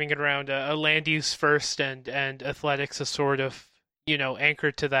 right? Framing it around a land use first and athletics is sort of,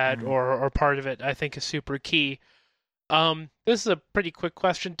 anchored to that or part of it, I think is super key. This is a pretty quick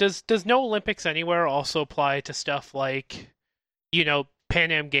question. Does no Olympics anywhere also apply to stuff like,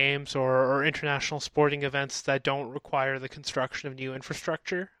 Pan Am Games or international sporting events that don't require the construction of new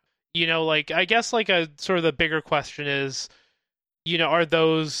infrastructure? I guess like a sort of the bigger question is, are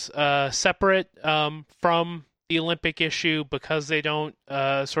those separate from the Olympic issue because they don't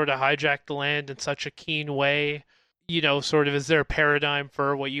sort of hijack the land in such a keen way? Sort of, is there a paradigm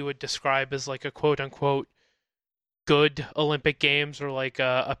for what you would describe as like a quote unquote good Olympic Games or like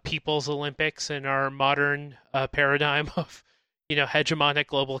a people's Olympics in our modern paradigm of, hegemonic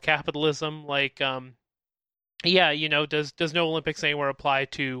global capitalism? Like, does no Olympics anywhere apply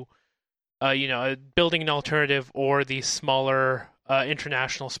to, building an alternative or these smaller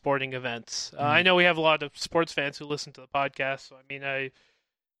international sporting events? I know we have a lot of sports fans who listen to the podcast, so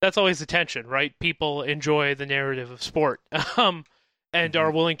that's always the tension, right? People enjoy the narrative of sport, and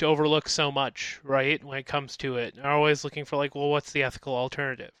are willing to overlook so much, right, when it comes to it. Are always looking for like, well, what's the ethical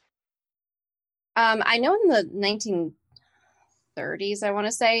alternative? I know in the 1930s, I want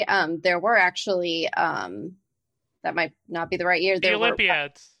to say, there were actually that might not be the right year. The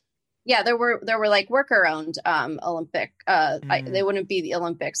Olympiads. There were like worker-owned Olympic. They wouldn't be the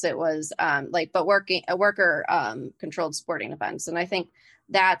Olympics. It was but worker controlled sporting events, and I think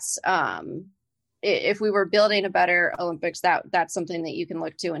that's if we were building a better Olympics, that's something that you can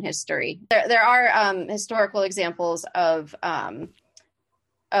look to in history. There are historical examples of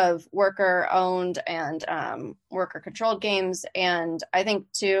worker-owned and worker-controlled games, and I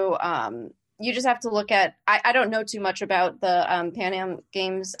think too. You just have to look at, I don't know too much about the Pan Am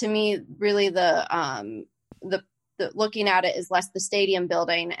Games. To me, really the looking at it is less the stadium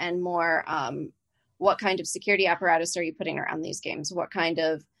building and more what kind of security apparatus are you putting around these games? What kind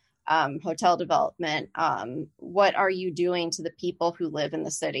of hotel development? What are you doing to the people who live in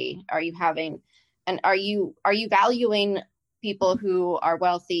the city? Are you valuing people who are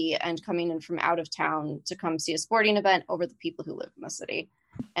wealthy and coming in from out of town to come see a sporting event over the people who live in the city?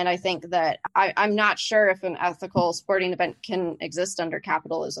 And I think that I'm not sure if an ethical sporting event can exist under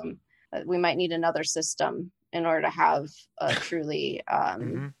capitalism. We might need another system in order to have a truly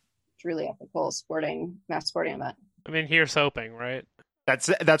ethical mass sporting event. Here's hoping, right?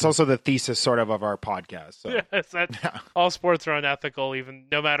 That's also the thesis sort of our podcast. So. Yes, all sports are unethical, even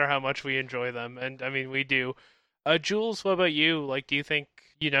no matter how much we enjoy them. And we do. Jules, what about you? Like, do you think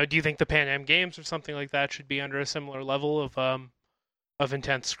the Pan Am Games or something like that should be under a similar level of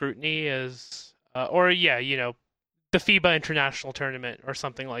intense scrutiny as, the FIBA International Tournament or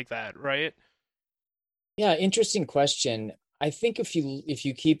something like that, right? Yeah, interesting question. I think if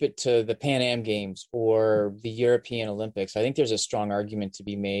you keep it to the Pan Am Games or the European Olympics, I think there's a strong argument to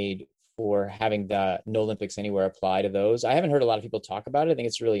be made for having the No Olympics Anywhere apply to those. I haven't heard a lot of people talk about it. I think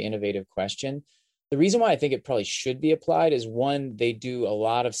it's a really innovative question. The reason why I think it probably should be applied is, one, they do a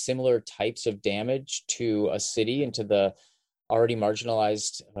lot of similar types of damage to a city and to the already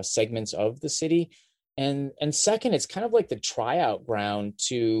marginalized segments of the city. And second, it's kind of like the tryout ground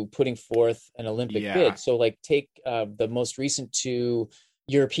to putting forth an Olympic bid. So like take the most recent two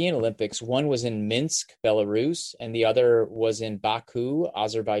European Olympics. One was in Minsk, Belarus, and the other was in Baku,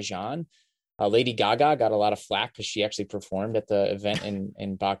 Azerbaijan. Lady Gaga got a lot of flack because she actually performed at the event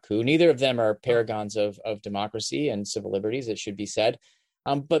in Baku. Neither of them are paragons of democracy and civil liberties, it should be said.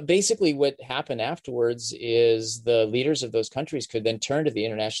 But basically what happened afterwards is the leaders of those countries could then turn to the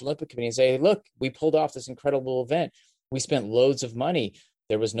International Olympic Committee and say, look, we pulled off this incredible event. We spent loads of money.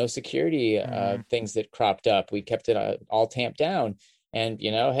 There was no security things that cropped up. We kept it all tamped down. And,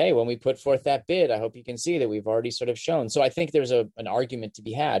 hey, when we put forth that bid, I hope you can see that we've already sort of shown. So I think there's an argument to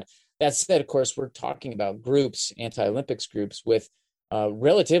be had. That said, of course, we're talking about groups, anti-Olympics groups with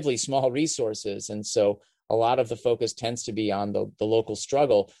relatively small resources. And so a lot of the focus tends to be on the local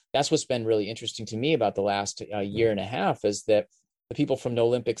struggle. That's what's been really interesting to me about the last year and a half, is that the people from No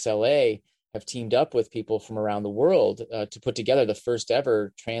Olympics LA have teamed up with people from around the world to put together the first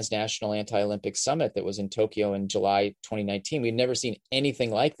ever transnational anti-Olympic summit that was in Tokyo in July 2019. We'd never seen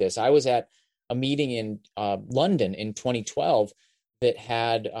anything like this. I was at a meeting in London in 2012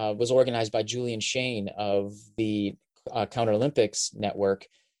 that was organized by Julian Shane of the Counter Olympics Network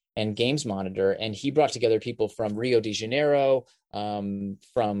and Games Monitor, and he brought together people from Rio de Janeiro, from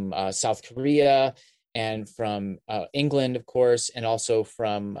South Korea, and from England, of course, and also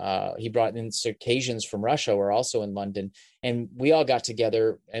from he brought in Circassians from Russia, were also in London, and we all got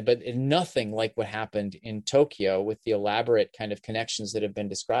together, but nothing like what happened in Tokyo with the elaborate kind of connections that have been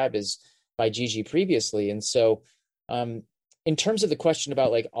described as by Gigi previously. And so in terms of the question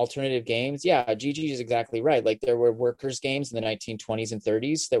about like alternative games, yeah, Gigi is exactly right. Like there were workers' games in the 1920s and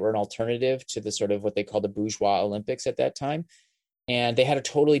 30s that were an alternative to the sort of what they called the bourgeois Olympics at that time. And they had a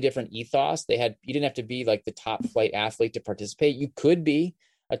totally different ethos. You didn't have to be like the top flight athlete to participate. You could be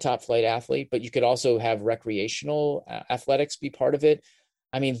a top flight athlete, but you could also have recreational athletics be part of it.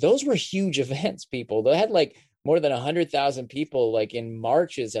 I mean, those were huge events, people. They had like more than 100,000 people like in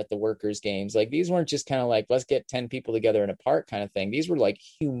marches at the workers' games. Like these weren't just kind of like, let's get 10 people together in a park kind of thing. These were like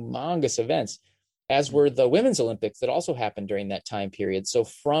humongous events, as were the Women's Olympics that also happened during that time period. So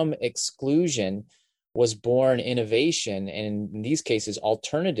from exclusion was born innovation, and in these cases,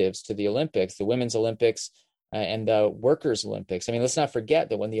 alternatives to the Olympics, the Women's Olympics and the Workers' Olympics. I mean, let's not forget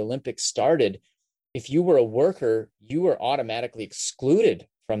that when the Olympics started, if you were a worker, you were automatically excluded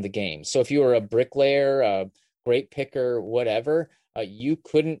from the games. So if you were a bricklayer, a grape picker, whatever, you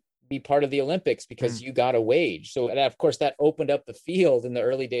couldn't be part of the Olympics because you got a wage. So of course, that opened up the field in the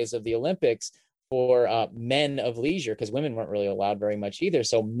early days of the Olympics for men of leisure, because women weren't really allowed very much either.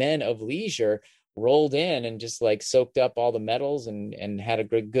 So men of leisure rolled in and just like soaked up all the medals and had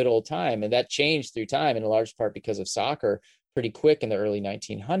a good old time. And that changed through time in a large part because of soccer pretty quick in the early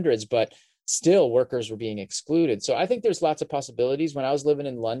 1900s. But still workers were being excluded. So I think there's lots of possibilities. When I was living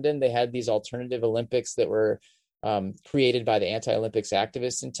in London, they had these alternative Olympics that were created by the anti-Olympics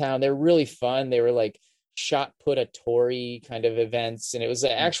activists in town. They're really fun. They were like shot put a Tory kind of events, and it was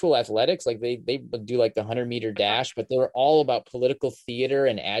actual athletics. Like they would do like the 100-meter dash, but they were all about political theater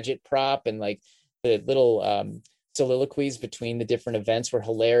and agitprop, and like the little soliloquies between the different events were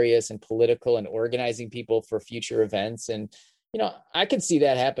hilarious and political and organizing people for future events. And I could see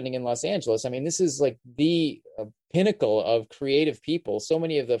that happening in Los Angeles. I mean, this is like the pinnacle of creative people. So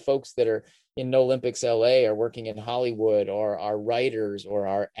many of the folks that are in No Olympics LA are working in Hollywood, or are writers, or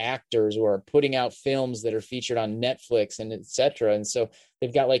are actors, or are putting out films that are featured on Netflix and et cetera. And so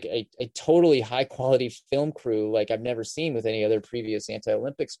they've got like a totally high quality film crew like I've never seen with any other previous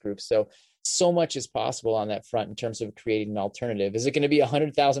anti-Olympics group. So much is possible on that front in terms of creating an alternative. Is it going to be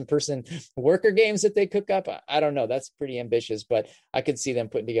 100,000 person worker games that they cook up? I don't know. That's pretty ambitious, but I could see them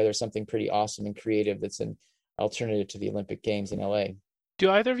putting together something pretty awesome and creative that's an alternative to the Olympic Games in LA.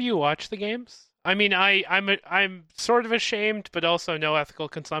 Do either of you watch the games? I mean, I'm sort of ashamed, but also no ethical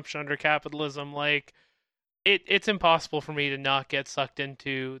consumption under capitalism. Like, it's impossible for me to not get sucked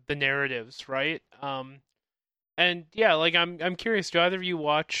into the narratives, right? And yeah, like I'm curious. Do either of you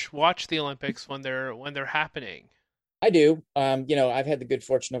watch the Olympics when they're happening? I do. I've had the good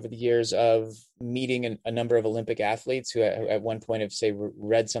fortune over the years of meeting a number of Olympic athletes who at one point have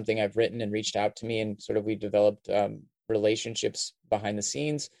read something I've written and reached out to me, and sort of we developed relationships behind the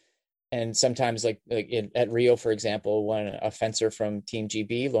scenes. And sometimes like at Rio, for example, when a fencer from Team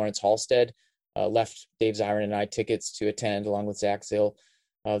GB, Lawrence Halstead, left Dave Zirin and I tickets to attend along with Zach Zill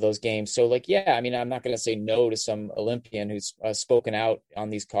those games. So like, yeah, I mean, I'm not going to say no to some Olympian who's spoken out on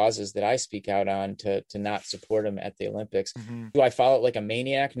these causes that I speak out on to not support them at the Olympics. Mm-hmm. Do I follow it like a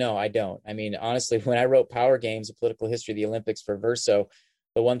maniac? No, I don't. I mean, honestly, when I wrote Power Games, a political history of the Olympics for Verso,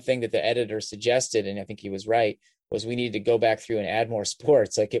 the one thing that the editor suggested, and I think he was right, was we needed to go back through and add more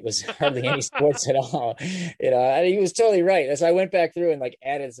sports. Like it was hardly any sports at all, and he was totally right. So I went back through and like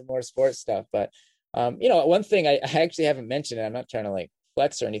added some more sports stuff. But, one thing I actually haven't mentioned, and I'm not trying to like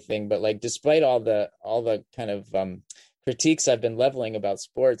flex or anything, but like, despite all the kind of, critiques I've been leveling about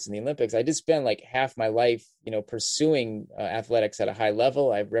sports in the Olympics, I did spend like half my life, pursuing athletics at a high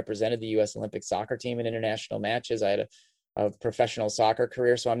level. I've represented the U.S. Olympic soccer team in international matches. I had a professional soccer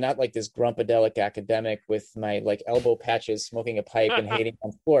career. So I'm not like this grumpadelic academic with my like elbow patches, smoking a pipe and hating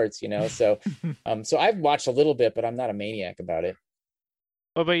on sports, So, so I've watched a little bit, but I'm not a maniac about it.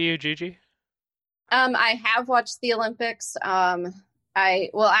 What about you, Gigi? I have watched the Olympics.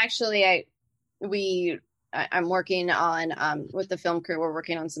 I'm working on, with the film crew, we're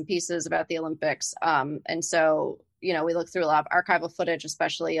working on some pieces about the Olympics. And so, we look through a lot of archival footage,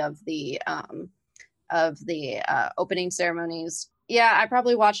 especially of the opening ceremonies. Yeah, I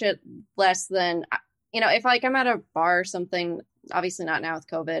probably watch it less than, if like I'm at a bar or something, obviously not now with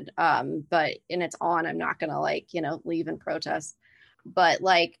COVID, but and it's on, I'm not going to leave and protest. But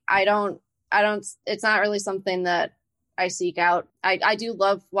like, it's not really something that I seek out. I do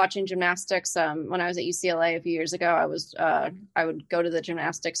love watching gymnastics. When I was at UCLA a few years ago, I would go to the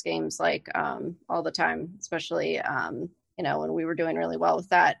gymnastics games all the time, especially when we were doing really well with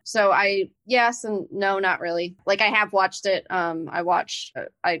that. So yes and no, not really. Like I have watched it. I watch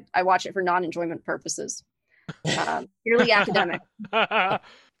it for non-enjoyment purposes, purely academic.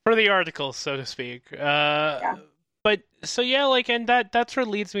 For the articles, so to speak. Yeah. But so yeah, and that sort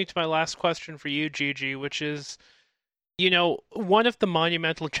of leads me to my last question for you, Gigi, which is, one of the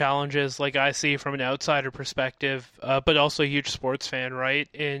monumental challenges, like I see from an outsider perspective, but also a huge sports fan, right,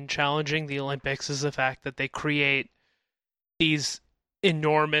 in challenging the Olympics is the fact that they create these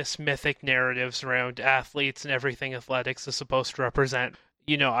enormous mythic narratives around athletes and everything athletics is supposed to represent.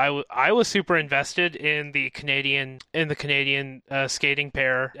 I was super invested in the Canadian skating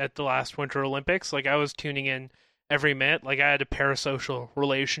pair at the last Winter Olympics. Like I was tuning in every minute. Like I had a parasocial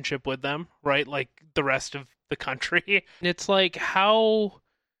relationship with them, right? Like the rest of the country. And it's like, how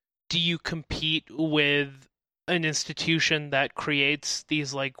do you compete with an institution that creates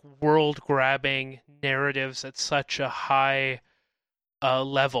these like world-grabbing narratives at such a high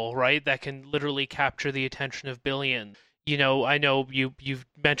level, right? That can literally capture the attention of billions. I know you've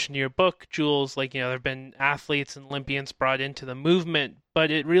mentioned in your book, Jules, there have been athletes and Olympians brought into the movement,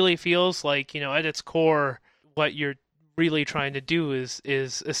 but it really feels like, at its core, what you're really trying to do is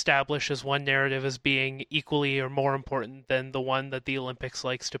establish as one narrative as being equally or more important than the one that the Olympics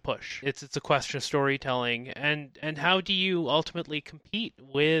likes to push. It's a question of storytelling, and how do you ultimately compete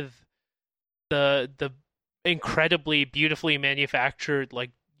with the incredibly beautifully manufactured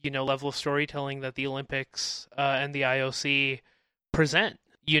level of storytelling that the Olympics and the IOC present?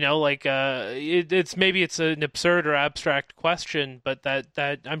 It's an absurd or abstract question, but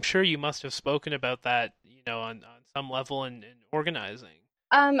that I'm sure you must have spoken about that, on some level in organizing.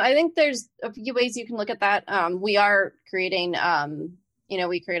 I think there's a few ways you can look at that. We are creating,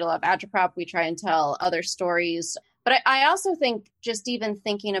 we create a lot of agitprop. We try and tell other stories. But I also think just even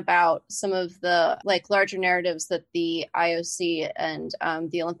thinking about some of the larger narratives that the IOC and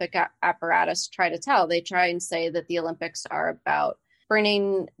the Olympic apparatus try to tell, they try and say that the Olympics are about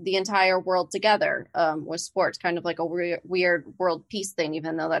bringing the entire world together with sports, kind of like a weird world peace thing,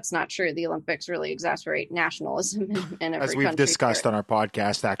 even though that's not true. The Olympics really exacerbate nationalism in every as we've country discussed on our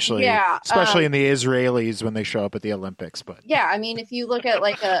podcast, actually, yeah, especially in the Israelis when they show up at the Olympics. But yeah, I mean, if you look at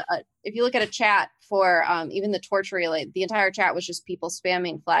a chat for even the torch relay, the entire chat was just people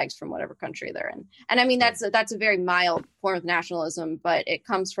spamming flags from whatever country they're in. And I mean, that's a very mild form of nationalism, but it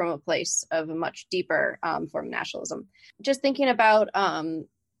comes from a place of a much deeper form of nationalism. Just thinking about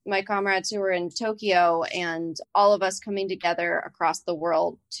my comrades who were in Tokyo and all of us coming together across the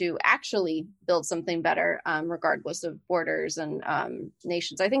world to actually build something better, regardless of borders and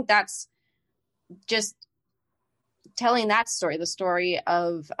nations. I think that's just telling that story, the story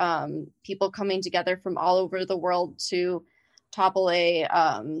of people coming together from all over the world to topple a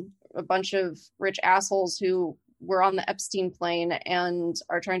bunch of rich assholes who were on the Epstein plane and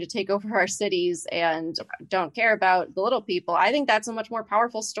are trying to take over our cities and don't care about the little people. I think that's a much more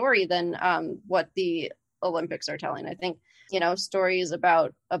powerful story than what the Olympics are telling. I think, stories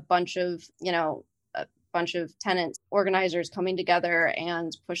about a bunch of tenants, organizers coming together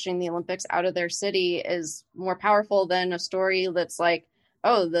and pushing the Olympics out of their city is more powerful than a story that's like,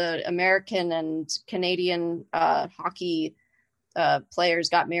 oh, the American and Canadian hockey players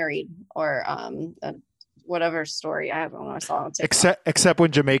got married, or whatever story. I don't know. I saw on TikTok. Except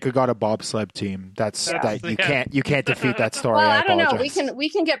when Jamaica got a bobsled team. You can't defeat that story. Well, I don't know. apologize. We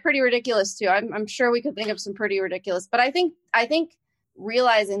can get pretty ridiculous too. I'm sure we could think of some pretty ridiculous. But I think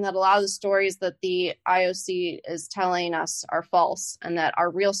realizing that a lot of the stories that the IOC is telling us are false, and that our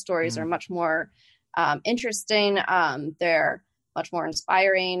real stories are much more interesting. They're much more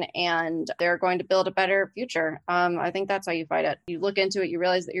inspiring, and they're going to build a better future. I think that's how you fight it. You look into it, you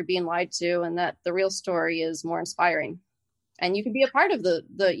realize that you're being lied to, and that the real story is more inspiring. And you can be a part of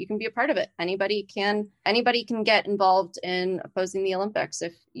you can be a part of it. Anybody can get involved in opposing the Olympics.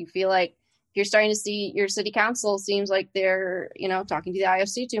 If you feel like, if you're starting to see your city council seems like they're, talking to the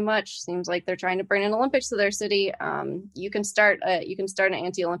IOC too much, seems like they're trying to bring in Olympics to their city, you can start an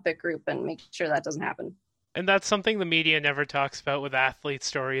anti-Olympic group and make sure that doesn't happen. And that's something the media never talks about with athlete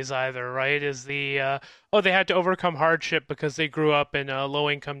stories either, right? Is the, they had to overcome hardship because they grew up in a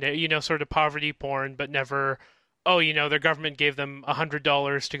low-income, sort of poverty porn, but never, their government gave them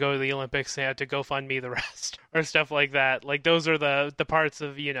 $100 to go to the Olympics, they had to GoFundMe the rest, or stuff like that. Like, those are the parts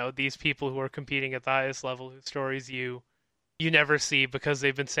of, these people who are competing at the highest level, whose stories you never see because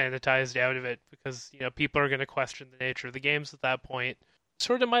they've been sanitized out of it, because, people are going to question the nature of the games at that point.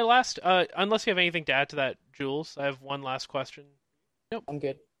 Sort of my last, unless you have anything to add to that, Jules, I have one last question. Nope, I'm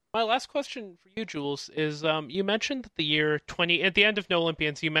good. My last question for you, Jules, is you mentioned that at the end of No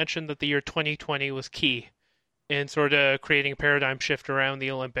Olympians, you mentioned that the year 2020 was key in sort of creating a paradigm shift around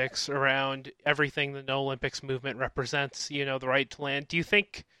the Olympics, around everything the No Olympics movement represents, the right to land. Do you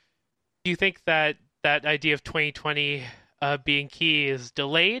think that idea of 2020 being key is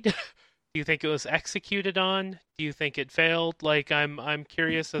delayed? Do you think it was executed on? Do you think it failed? Like, I'm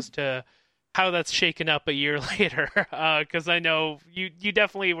curious as to how that's shaken up a year later, because I know you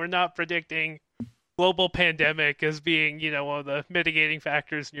definitely were not predicting global pandemic as being, one of the mitigating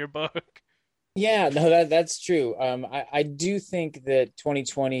factors in your book. Yeah, no, that's true. I do think that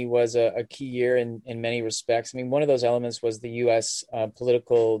 2020 was a key year in many respects. I mean, one of those elements was the U.S.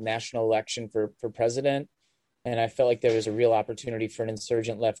 Political national election for president. And I felt like there was a real opportunity for an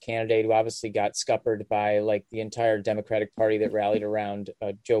insurgent left candidate who obviously got scuppered by like the entire Democratic Party that rallied around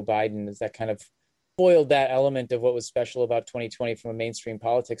Joe Biden. As that kind of foiled that element of what was special about 2020 from a mainstream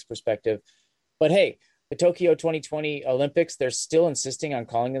politics perspective. But hey, the Tokyo 2020 Olympics, they're still insisting on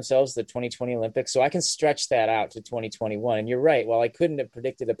calling themselves the 2020 Olympics. So I can stretch that out to 2021. And you're right. While I couldn't have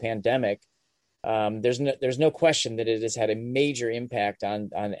predicted a pandemic, there's no question that it has had a major impact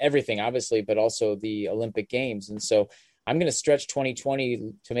on everything, obviously, but also the Olympic Games. And so I'm going to stretch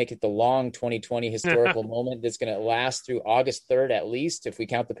 2020 to make it the long 2020 historical moment that's going to last through August 3rd, at least, if we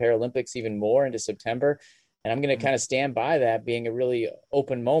count the Paralympics even more into September. And I'm going to kind of stand by that being a really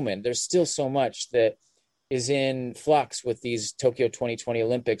open moment. There's still so much that is in flux with these Tokyo 2020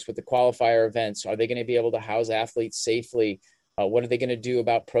 Olympics, with the qualifier events. Are they going to be able to house athletes safely? What are they going to do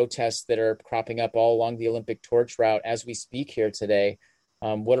about protests that are cropping up all along the Olympic torch route as we speak here today?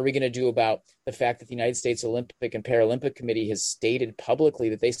 What are we going to do about the fact that the United States Olympic and Paralympic Committee has stated publicly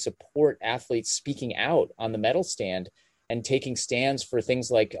that they support athletes speaking out on the medal stand and taking stands for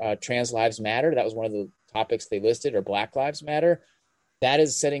things like trans lives matter? That was one of the topics they listed, or Black Lives Matter. That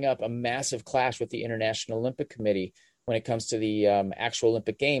is setting up a massive clash with the International Olympic Committee when it comes to the actual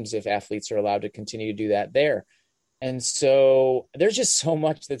Olympic Games, if athletes are allowed to continue to do that there. And so there's just so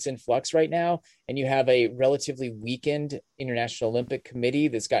much that's in flux right now. And you have a relatively weakened International Olympic Committee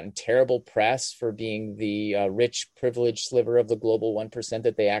that's gotten terrible press for being the rich, privileged sliver of the global 1%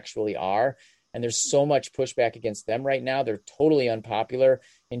 that they actually are. And there's so much pushback against them right now. They're totally unpopular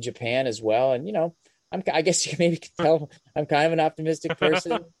in Japan as well. And, I guess you maybe can tell I'm kind of an optimistic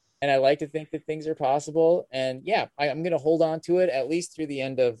person. And I like to think that things are possible. And yeah, I'm going to hold on to it at least through the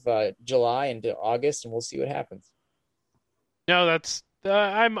end of July into August, and we'll see what happens. No, that's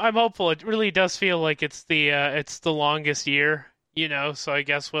I'm hopeful. It really does feel like it's the longest year, so I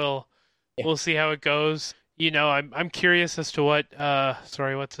guess we'll see how it goes. I'm curious as to what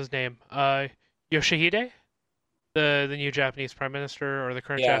what's his name? Yoshihide? The new Japanese prime minister, or the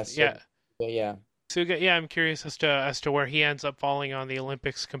current Suga, I'm curious as to where he ends up falling on the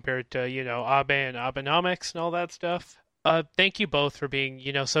Olympics compared to, Abe and Abenomics and all that stuff. Thank you both for being,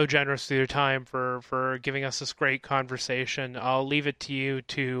 so generous with your time, for giving us this great conversation. I'll leave it to you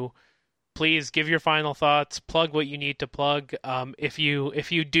to please give your final thoughts, plug what you need to plug. If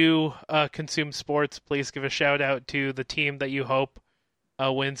you do consume sports, please give a shout out to the team that you hope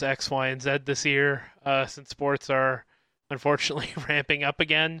wins X, Y, and Z this year, since sports are unfortunately ramping up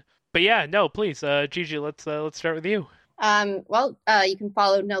again. But yeah, no, please, Gigi, let's start with you. You can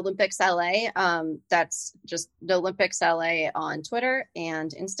follow No Olympics LA. That's just No Olympics LA on Twitter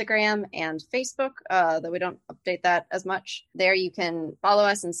and Instagram and Facebook, though we don't update that as much. There you can follow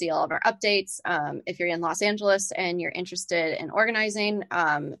us and see all of our updates. If you're in Los Angeles and you're interested in organizing,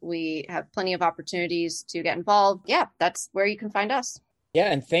 we have plenty of opportunities to get involved. Yeah, that's where you can find us. Yeah,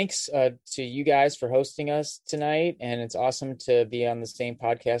 and thanks to you guys for hosting us tonight. And it's awesome to be on the same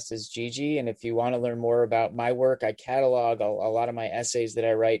podcast as Gigi. And if you want to learn more about my work, I catalog a lot of my essays that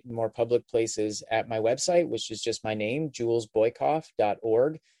I write in more public places at my website, which is just my name,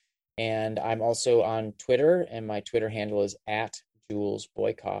 julesboykoff.org. And I'm also on Twitter, and my Twitter handle is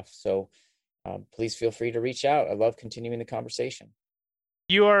 @JulesBoykoff. So please feel free to reach out. I love continuing the conversation.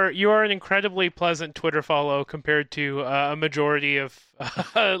 You are an incredibly pleasant Twitter follow compared to a majority of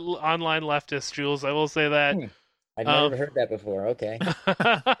online leftists, Jules. I will say that. I've never heard that before. Okay.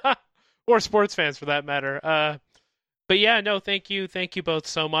 Or sports fans, for that matter. But yeah, no, thank you both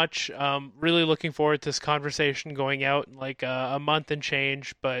so much. Really looking forward to this conversation going out in like a month and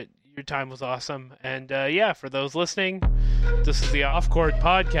change. But your time was awesome, and for those listening, this is the Off Court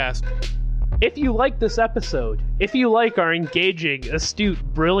Podcast. If you like this episode, if you like our engaging, astute,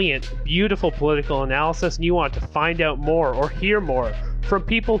 brilliant, beautiful political analysis, and you want to find out more or hear more from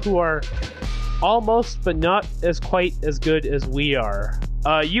people who are almost but not as quite as good as we are,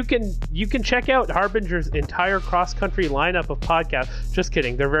 you can check out Harbinger's entire cross-country lineup of podcasts. Just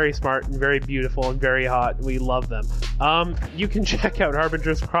kidding. They're very smart and very beautiful and very hot. We love them. You can check out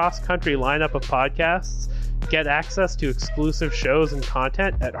Harbinger's cross-country lineup of podcasts. Get access to exclusive shows and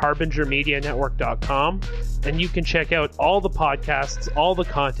content at harbingermedianetwork.com, and you can check out all the podcasts, all the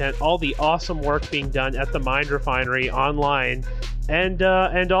content, all the awesome work being done at the Mind Refinery online, and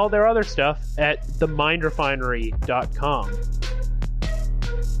all their other stuff at themindrefinery.com.